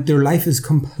 children, and their life is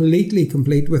completely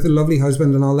complete with a lovely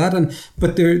husband and all that.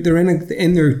 But they're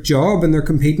in their job, and they're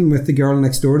competing with the girl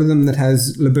next door to them that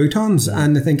has Louboutins,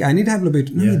 and they think, I need to have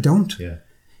Louboutins. No, you don't. Yeah.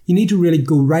 You need to really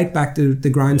go right back to the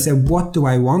ground and say, what do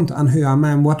I want, and who am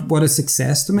I, and what is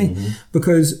success to me? Mm-hmm.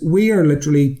 Because we are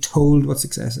literally told what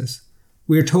success is.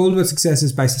 We are told what success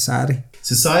is by society.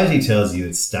 Society tells you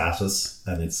it's status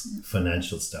and it's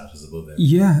financial status above everything.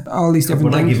 Yeah, all these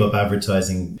different things. When I give up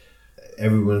advertising,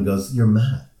 everyone goes, you're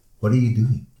mad. What are you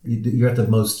doing? You're at the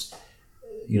most,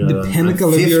 the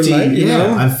pinnacle of your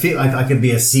life. I could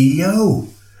be a CEO.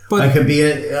 But I could be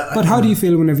But how do you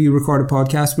feel whenever you record a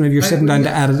podcast, whenever you're sitting down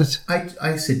to edit it?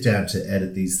 I sit down to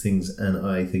edit these things, and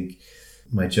I think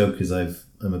my joke is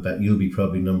you'll be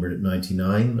probably numbered at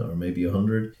 99 or maybe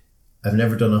 100. I've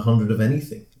never done 100 of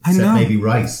anything. I know. Maybe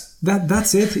rice.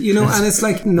 That's it, and it's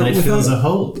like... No, and it fills a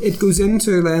hole. It goes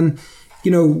into then,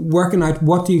 working out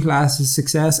what do you class as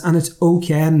success, and it's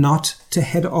okay not to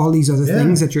hit all these other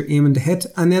things that you're aiming to hit.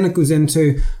 And then it goes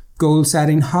into goal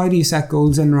setting. How do you set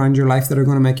goals in around your life that are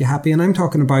going to make you happy? And I'm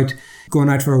talking about going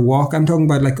out for a walk. I'm talking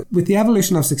about, like, with the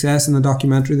evolution of success in the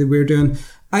documentary that we're doing,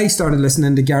 I started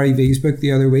listening to Gary Vee's book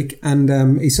the other week,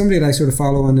 and he's somebody that I sort of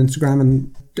follow on Instagram,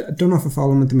 and I don't know if I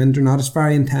follow him at the minute or not. It's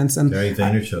very intense. And Gary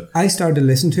Vaynerchuk. I started to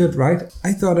listen to it, right?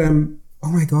 I thought, oh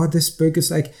my God, this book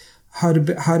is like how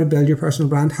to build your personal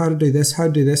brand, how to do this, how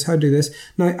to do this, how to do this.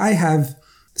 Now, I have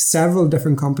several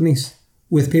different companies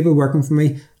with people working for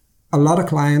me, a lot of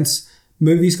clients,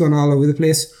 movies going all over the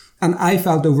place, and I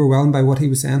felt overwhelmed by what he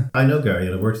was saying. I know Gary,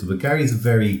 and I've worked with him, but Gary's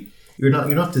you're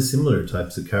not dissimilar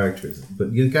types of characters,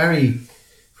 but Gary,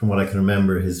 from what I can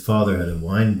remember, his father had a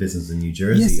wine business in New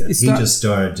Jersey, and he just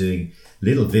started doing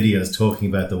little videos talking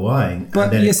about the wine,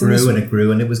 and then it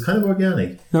grew, and it was kind of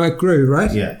organic. No, it grew,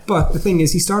 right? Yeah. But the thing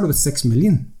is, he started with 6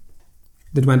 million.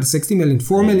 That went to 60 million.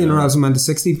 4 million or else went to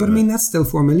 60. But I mean, that's still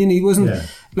 4 million. He wasn't,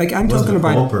 like, I'm talking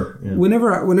about,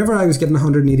 whenever I was getting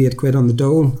 188 quid on the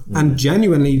dole, and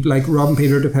genuinely, like, robbing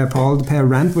Peter to pay Paul to pay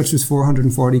rent, which was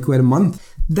 440 quid a month,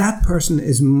 that person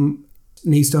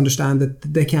needs to understand that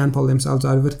they can pull themselves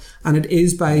out of it, and it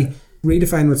is by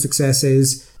redefining what success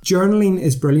is. Journaling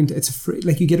is brilliant. It's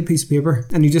you get a piece of paper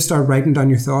and you just start writing down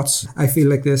your thoughts. I feel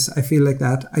like this, I feel like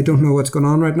that, I don't know what's going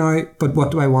on right now, but what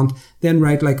do I want? Then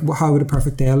write, like, how would a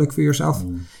perfect day look for yourself?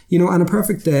 And a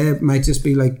perfect day might just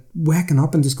be like waking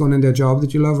up and just going into a job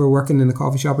that you love, or working in a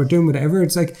coffee shop, or doing whatever.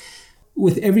 It's like,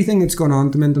 with everything that's going on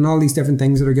at the minute and all these different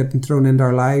things that are getting thrown into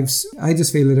our lives, I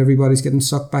just feel that everybody's getting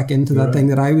sucked back into that thing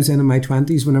that I was in my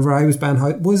 20s whenever I was buying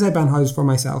houses. Was I buying houses for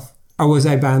myself? Or was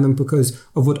I buying them because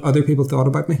of what other people thought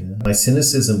about me? Yeah. My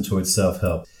cynicism towards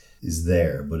self-help is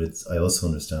there, but I also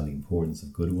understand the importance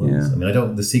of good ones. Yeah. I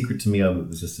mean, the secret to me of it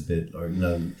was just a bit,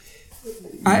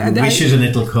 wish it and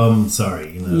it'll come.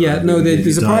 Sorry,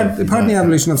 there's a part in the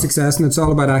evolution of success, and it's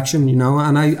all about action,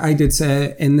 And I did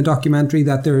say in the documentary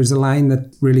that there is a line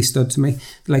that really stood to me,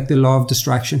 like the law of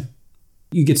distraction.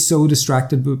 You get so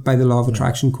distracted by the law of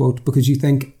attraction quote because you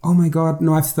think, oh my God,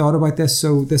 no, I've thought about this,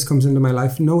 so this comes into my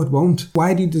life. No, it won't.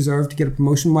 Why do you deserve to get a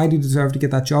promotion? Why do you deserve to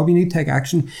get that job? You need to take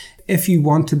action. If you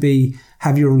want to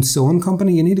have your own sewing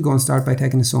company, you need to go and start by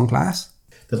taking a sewing class.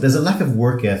 That there's a lack of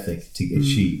work ethic to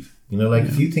achieve.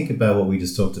 If you think about what we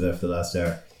just talked about for the last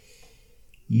hour,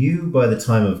 you, by the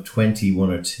time of 21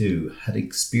 or 2, had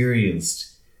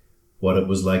experienced what it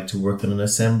was like to work on an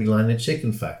assembly line in a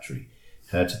chicken factory,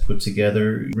 how to put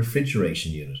together a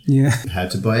refrigeration unit, how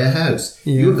to buy a house.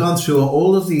 You have gone through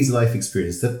all of these life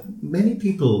experiences that many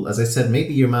people, as I said,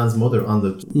 maybe your man's mother on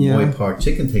the Moy Park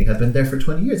chicken thing had been there for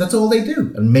 20 years. That's all they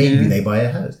do. And maybe they buy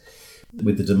a house.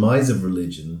 With the demise of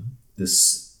religion,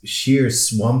 this sheer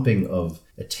swamping of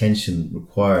attention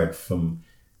required from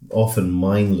often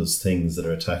mindless things that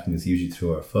are attacking us usually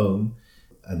through our phone,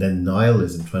 and then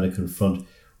nihilism, trying to confront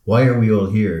why are we all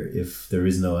here if there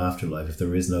is no afterlife, if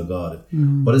there is no God?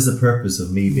 What is the purpose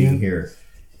of me being here?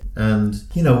 And,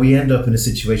 we end up in a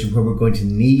situation where we're going to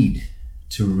need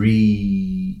to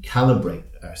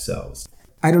recalibrate ourselves.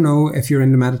 I don't know if you're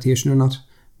into meditation or not.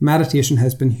 Meditation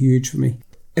has been huge for me.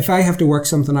 If I have to work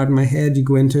something out in my head, you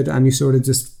go into it and you sort of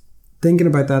just thinking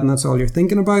about that, and that's all you're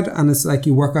thinking about, and it's like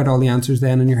you work out all the answers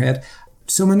then in your head.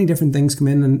 So many different things come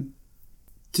in and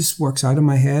just works out in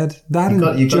my head.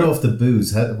 You got off the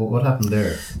booze. What happened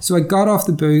there? So I got off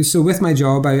the booze. So with my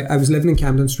job, I was living in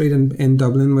Camden Street in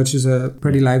Dublin, which is a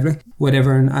pretty lively,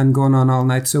 whatever, and going on all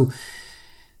night. So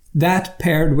that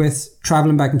paired with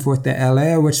travelling back and forth to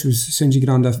LA, which was as soon as you get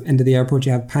into the airport,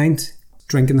 you have pint,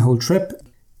 drinking the whole trip.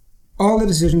 All the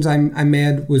decisions I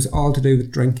made was all to do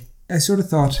with drink. I sort of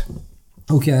thought,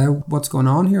 okay, what's going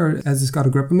on here? Has this got a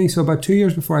grip of me? So about 2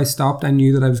 years before I stopped, I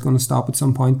knew that I was going to stop at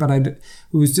some point, but it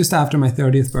was just after my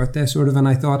 30th birthday sort of, and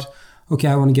I thought, okay,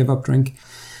 I want to give up drink.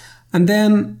 And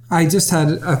then I just had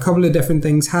a couple of different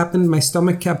things happen. My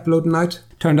stomach kept bloating out.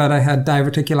 Turned out I had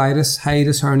diverticulitis,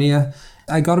 hiatus hernia.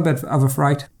 I got a bit of a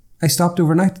fright. I stopped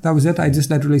overnight. That was it. I just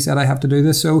literally said I have to do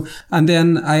this. And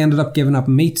then I ended up giving up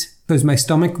meat because my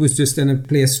stomach was just in a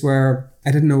place where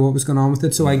I didn't know what was going on with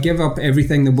it. So I gave up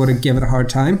everything that would have given it a hard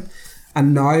time.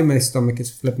 And now my stomach is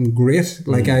flipping great.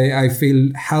 Like I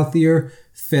feel healthier,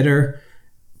 fitter,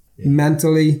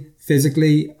 mentally,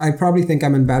 physically. I probably think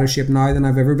I'm in better shape now than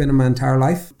I've ever been in my entire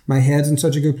life. My head's in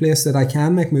such a good place that I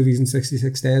can make movies in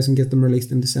 66 days and get them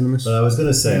released into cinemas. But I was going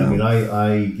to say,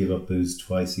 I give up booze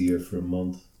twice a year for a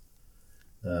month.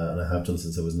 And I have done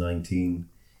since I was 19.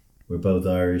 We're both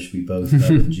Irish. We both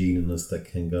have a gene in us that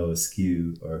can go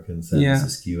askew or can send us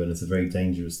askew, and it's a very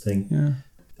dangerous thing. Yeah.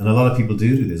 And a lot of people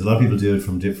do this. A lot of people do it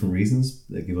from different reasons.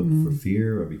 They give up for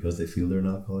fear or because they feel they're an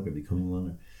alcoholic or becoming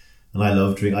one. And I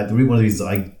love drinking. One of the reasons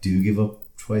I do give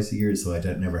up twice a year is so I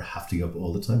don't never have to give up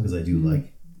all the time because I do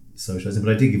like socializing.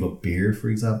 But I did give up beer, for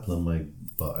example,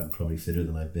 but I'm probably fitter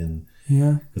than I've been.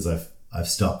 Yeah. Because I've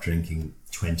stopped drinking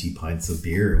 20 pints of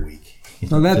beer a week.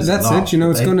 Well, that's it.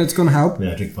 It's going to help. I mean,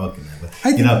 I drink vodka now, but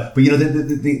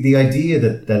the idea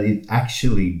that it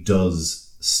actually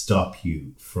does stop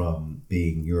you from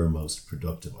being your most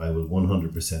productive, I will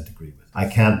 100% agree with. I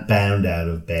can't bound out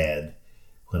of bed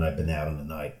when I've been out on the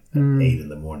night at 8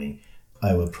 a.m.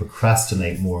 I will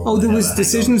procrastinate more. There was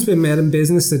decisions being made in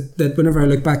business that whenever I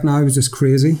look back now, I was just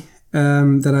crazy.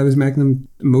 That I was making them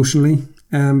emotionally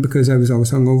because I was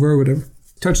always hungover or whatever.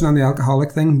 Touching on the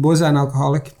alcoholic thing, was I an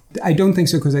alcoholic? I don't think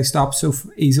so because I stopped so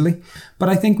easily. But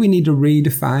I think we need to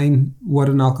redefine what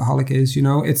an alcoholic is.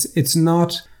 It's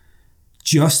not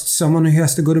just someone who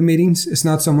has to go to meetings. It's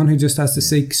not someone who just has to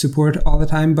seek support all the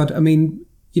time. But I mean,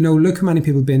 look how many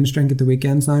people binge drink at the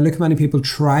weekends now. Look how many people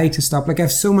try to stop. Like I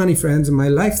have so many friends in my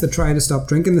life that try to stop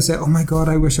drinking. They say, oh my God,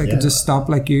 I wish I could just stop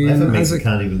like you. I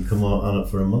can't even come on it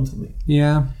for a month with me.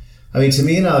 Yeah. I mean, to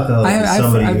me, an alcoholic is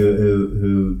somebody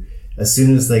who as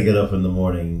soon as they get up in the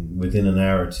morning, within an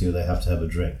hour or two, they have to have a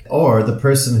drink. Or the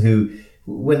person who,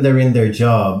 when they're in their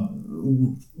job,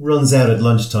 runs out at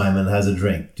lunchtime and has a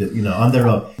drink, on their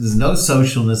own. There's no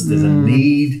socialness. There's a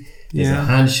need. There's a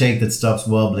handshake that stops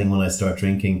wobbling when I start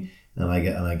drinking, and I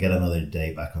get another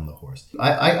day back on the horse.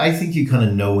 I think you kind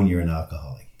of know when you're an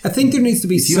alcoholic. I think there needs to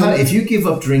be if you give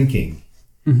up drinking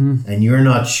and you're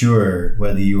not sure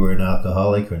whether you were an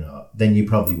alcoholic or not, then you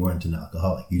probably weren't an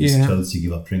alcoholic. You just chose to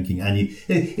give up drinking. And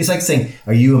it's like saying,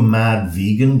 are you a mad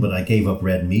vegan, but I gave up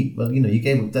red meat? Well, you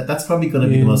gave up that's probably going to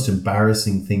be the most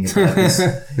embarrassing thing about this.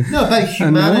 No, about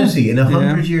humanity in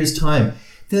 100 years' time.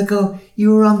 They'll go,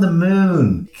 you were on the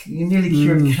moon, you nearly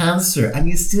cured cancer, and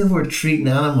you still were treating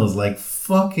animals like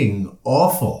fucking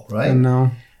awful, right? I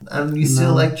know. And you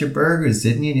still liked your burgers,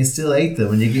 didn't you? And you still ate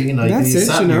them. And you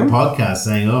sat on your podcast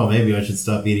saying, oh, maybe I should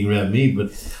stop eating red meat.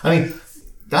 But, I mean,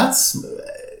 that's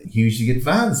hugely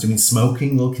advanced. I mean,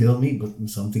 smoking will kill me, but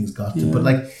something's got to. But,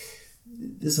 like,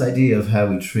 this idea of how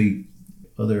we treat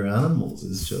other animals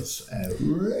is just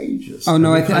outrageous. Oh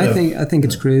no, I think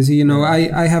it's crazy. You know,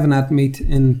 I haven't had meat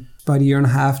in about a year and a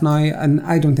half now, and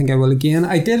I don't think I will again.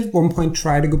 I did at one point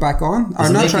try to go back on. Does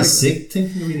it make you sick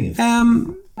thinking of eating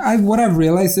it? What I've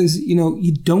realised is, you know,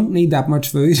 you don't need that much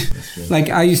food. Like,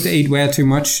 I used to eat way too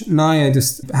much. Now I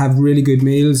just have really good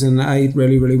meals and I eat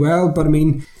really, really well. But I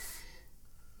mean,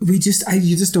 you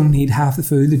just don't need half the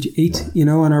food that you eat, you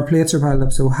know, and our plates are piled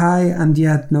up so high. And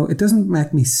yet, no, it doesn't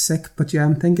make me sick. But yeah,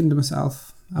 I'm thinking to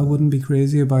myself, I wouldn't be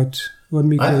crazy about.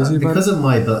 Because of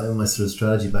my sort of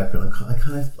strategy background,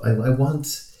 I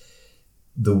want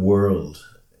the world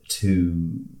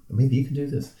to, maybe you can do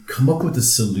this, come up with a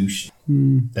solution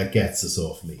that gets us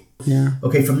off meat. Yeah.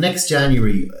 Okay, from next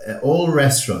January, all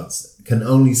restaurants can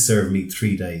only serve meat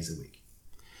 3 days a week.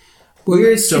 Well,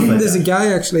 weird stuff like there's that. a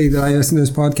guy actually that I listened to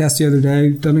his podcast the other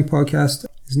day, Dunnick podcast.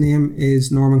 His name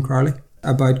is Norman Crowley,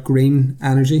 about green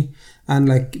energy and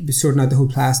like sorting out the whole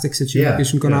plastic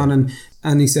situation going on.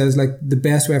 And he says, like, the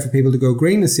best way for people to go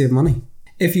green is save money.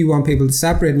 If you want people to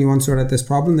separate and you want to sort out this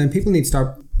problem, then people need to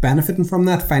start benefiting from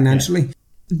that financially.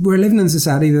 Yeah. We're living in a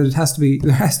society that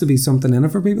there has to be something in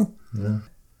it for people. Yeah.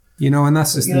 You know, and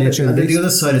that's just the nature of it. The other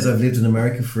side is I've lived in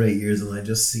America for 8 years and I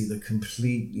just see the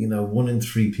complete, 1 in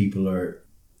 3 people are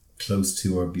close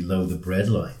to or below the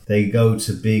breadline. They go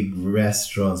to big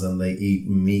restaurants and they eat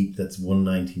meat that's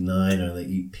 $1.99 or they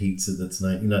eat pizza that's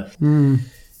 $9.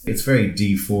 It's very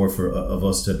D4 of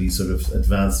us to be sort of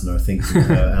advanced in our thinking of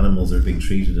how animals are being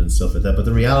treated and stuff like that. But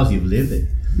the reality of living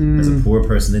as a poor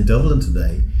person in Dublin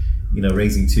today,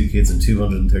 raising 2 kids and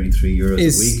 €233 a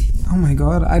week. Oh my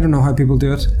God, I don't know how people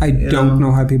do it. I don't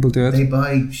know how people do it. They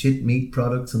buy shit meat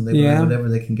products and they buy whatever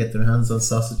they can get their hands on,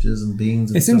 sausages and beans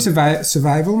and it's stuff. In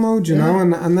survival mode, you know,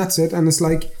 and that's it. And it's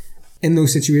like, in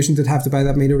those situations that have to buy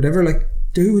that meat or whatever, like,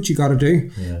 do what you got to do.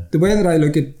 Yeah. The way that I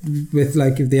look at with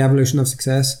like the evolution of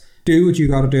success, do what you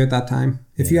got to do at that time.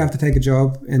 If you have to take a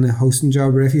job in a hosting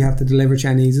job, or if you have to deliver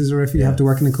Chineses, or if you have to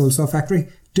work in a cold stuff factory,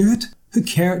 do it. Who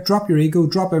cares? Drop your ego,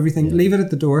 drop everything, leave it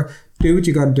at the door, do what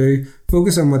you got to do,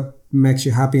 focus on what makes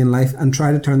you happy in life and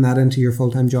try to turn that into your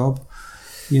full-time job.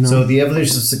 You know. So the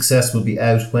evolution of success will be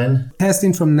out when?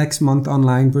 Testing from next month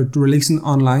online. We're releasing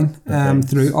online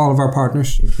through all of our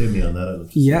partners. Include me on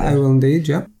that. I will indeed,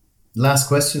 yeah. Last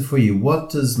question for you. What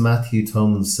does Matthew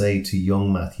Toman say to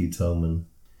young Matthew Toman?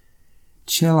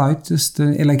 Chill out. Just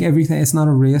like everything. It's not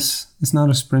a race. It's not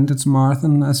a sprint. It's a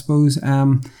marathon, I suppose.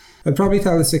 I'd probably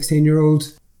tell the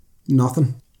 16-year-old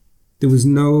nothing. There was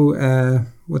no,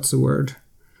 what's the word?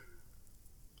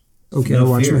 Okay,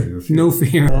 no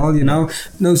fear at all, you know.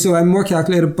 No, so I'm more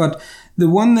calculated, but the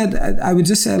one that I would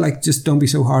just say, like, just don't be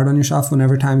so hard on yourself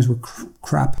whenever times were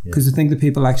crap. Because I think that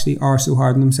people actually are so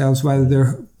hard on themselves, whether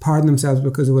they're hard on themselves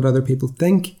because of what other people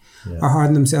think, or hard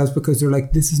on themselves because they're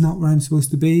like, this is not where I'm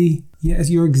supposed to be. Yes,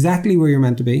 you're exactly where you're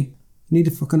meant to be. You need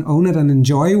to fucking own it and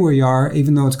enjoy where you are,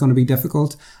 even though it's going to be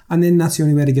difficult. And then that's the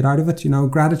only way to get out of it. You know,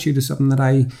 gratitude is something that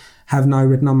I have now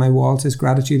written on my wall. It says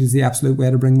gratitude is the absolute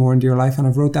way to bring more into your life. And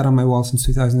I've wrote that on my wall since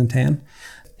 2010.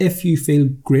 If you feel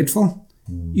grateful,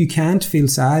 you can't feel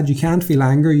sad, you can't feel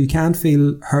anger, you can't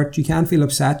feel hurt, you can't feel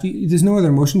upset. There's no other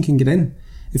emotion can get in.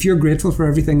 If you're grateful for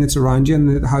everything that's around you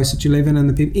and the house that you live in and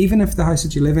the people, even if the house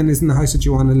that you live in isn't the house that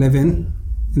you want to live in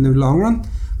the long run,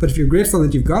 but if you're grateful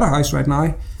that you've got a house right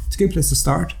now, it's a good place to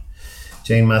start.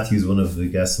 Jane Matthews, one of the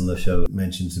guests on the show,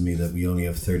 mentioned to me that we only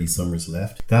have 30 summers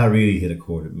left. That really hit a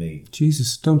chord at me.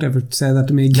 Jesus, don't ever say that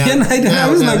to me again.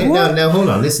 Now, hold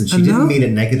on, listen, she didn't mean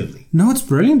it negatively. No, it's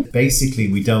brilliant.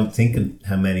 Basically, we don't think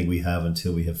how many we have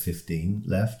until we have 15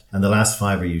 left, and the last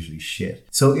 5 are usually shit.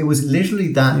 So it was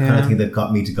literally that kind of thing that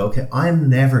got me to go, okay, I'm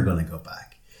never going to go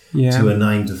back to a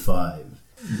 9 to 5.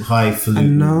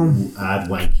 Highfalutin, add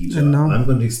wanky job. I'm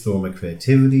going to explore my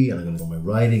creativity and I'm going to go my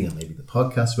writing and maybe the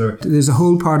podcast, whatever. There's a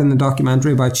whole part in the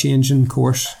documentary about changing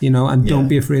course, you know, and don't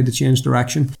be afraid to change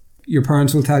direction. Your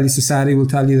parents will tell you, society will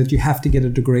tell you that you have to get a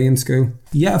degree in school.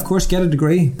 Yeah, of course, get a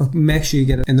degree, but make sure you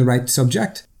get it in the right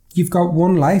subject. You've got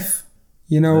one life.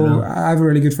 You know, I have a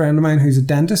really good friend of mine who's a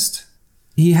dentist.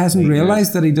 He hasn't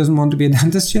realised that he doesn't want to be a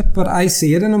dentist yet, but I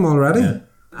see it in him already. Yeah.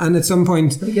 And at some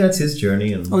point... But again, it's his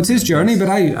journey. It's his journey, but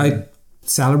I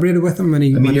celebrated with him when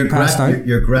he passed out.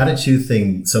 Your gratitude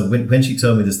thing, so when she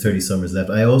told me there's 30 summers left,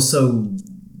 I also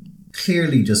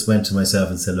clearly just went to myself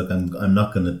and said, look, I'm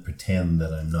not going to pretend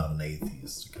that I'm not an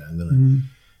atheist. Okay? I'm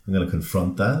going to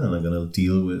confront that, and I'm going to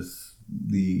deal with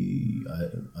the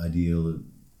ideal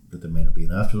that there may not be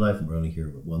an afterlife, and we're only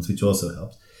here once, which also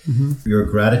helps. Your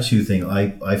gratitude thing,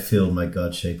 I fill my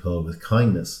God-shaped hole with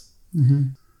kindness.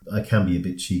 I can be a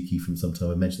bit cheeky from some time.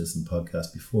 I mentioned this in the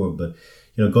podcast before, but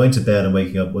going to bed and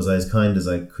waking up, was I as kind as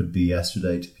I could be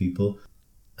yesterday to people?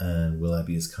 And will I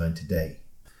be as kind today?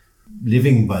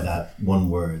 Living by that one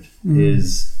word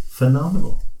is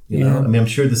phenomenal. You know, I mean, I'm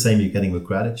sure the same you're getting with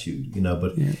gratitude,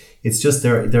 but it's just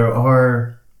there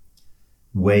are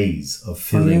ways of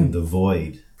filling the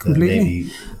void. Completely.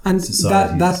 Maybe and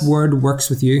that word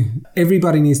works with you.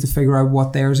 Everybody needs to figure out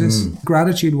what theirs is.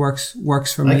 Gratitude works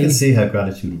for me. I can see how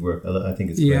gratitude would work. I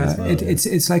think it's great as well.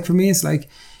 It's like, for me, it's like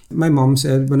my mum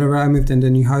said, whenever I moved into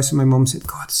a new house, and my mum said,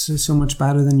 God, it's so much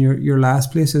better than your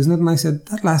last place, isn't it? And I said,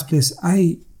 that last place,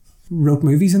 I wrote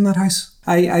movies in that house.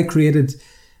 I created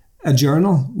a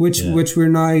journal, which we're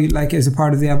now, like, as a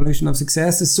part of the evolution of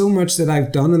success. There's so much that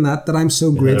I've done in that I'm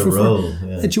so grateful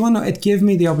for. Do you want to know, it gave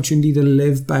me the opportunity to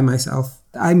live by myself.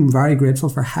 I'm very grateful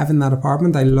for having that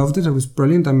apartment. I loved it. It was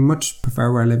brilliant. I much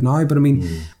prefer where I live now. But I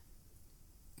mean,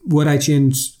 would I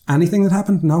change anything that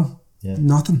happened? No.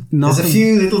 Nothing. There's a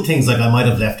few little things, like I might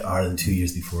have left Ireland 2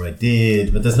 years before I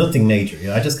did, but there's nothing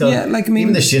major. I just go,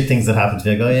 even the shit things that happened to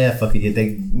me, I go, yeah, fuck it,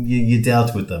 you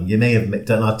dealt with them. You may have not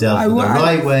dealt with them the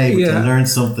right way, but you learned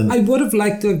something. I would have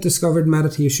liked to have discovered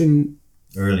meditation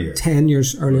earlier, 10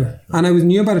 years earlier, right. And I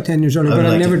knew about it 10 years earlier, but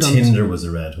I've never done Tinder was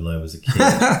around when I was a kid.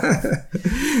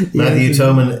 Matthew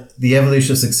Toman, The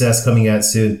Evolution of Success, coming out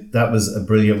soon. That was a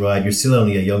brilliant ride. You're still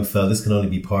only a young fella. This can only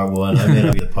be part one. I may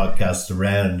not be the podcast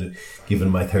around, given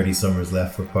my 30 summers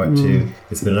left for part two.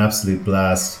 It's been an absolute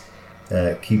blast.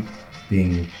 Keep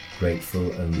being grateful,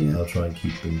 and I'll try and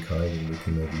keep being kind, and we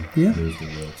can maybe move the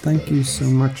world. Thank you so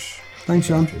much. Thanks,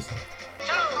 Sean.